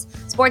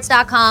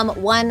CBSSports.com.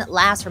 One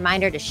last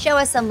reminder to show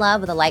us some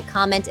love with a like,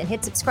 comment, and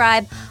hit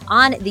subscribe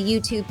on the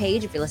YouTube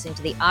page. If you're listening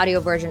to the audio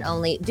version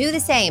only, do the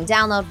same.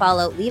 Download,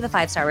 follow, leave a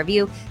 5-star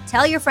review.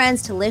 Tell your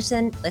friends to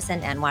listen,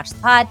 and watch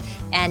the pod.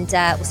 And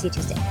we'll see you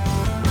Tuesday.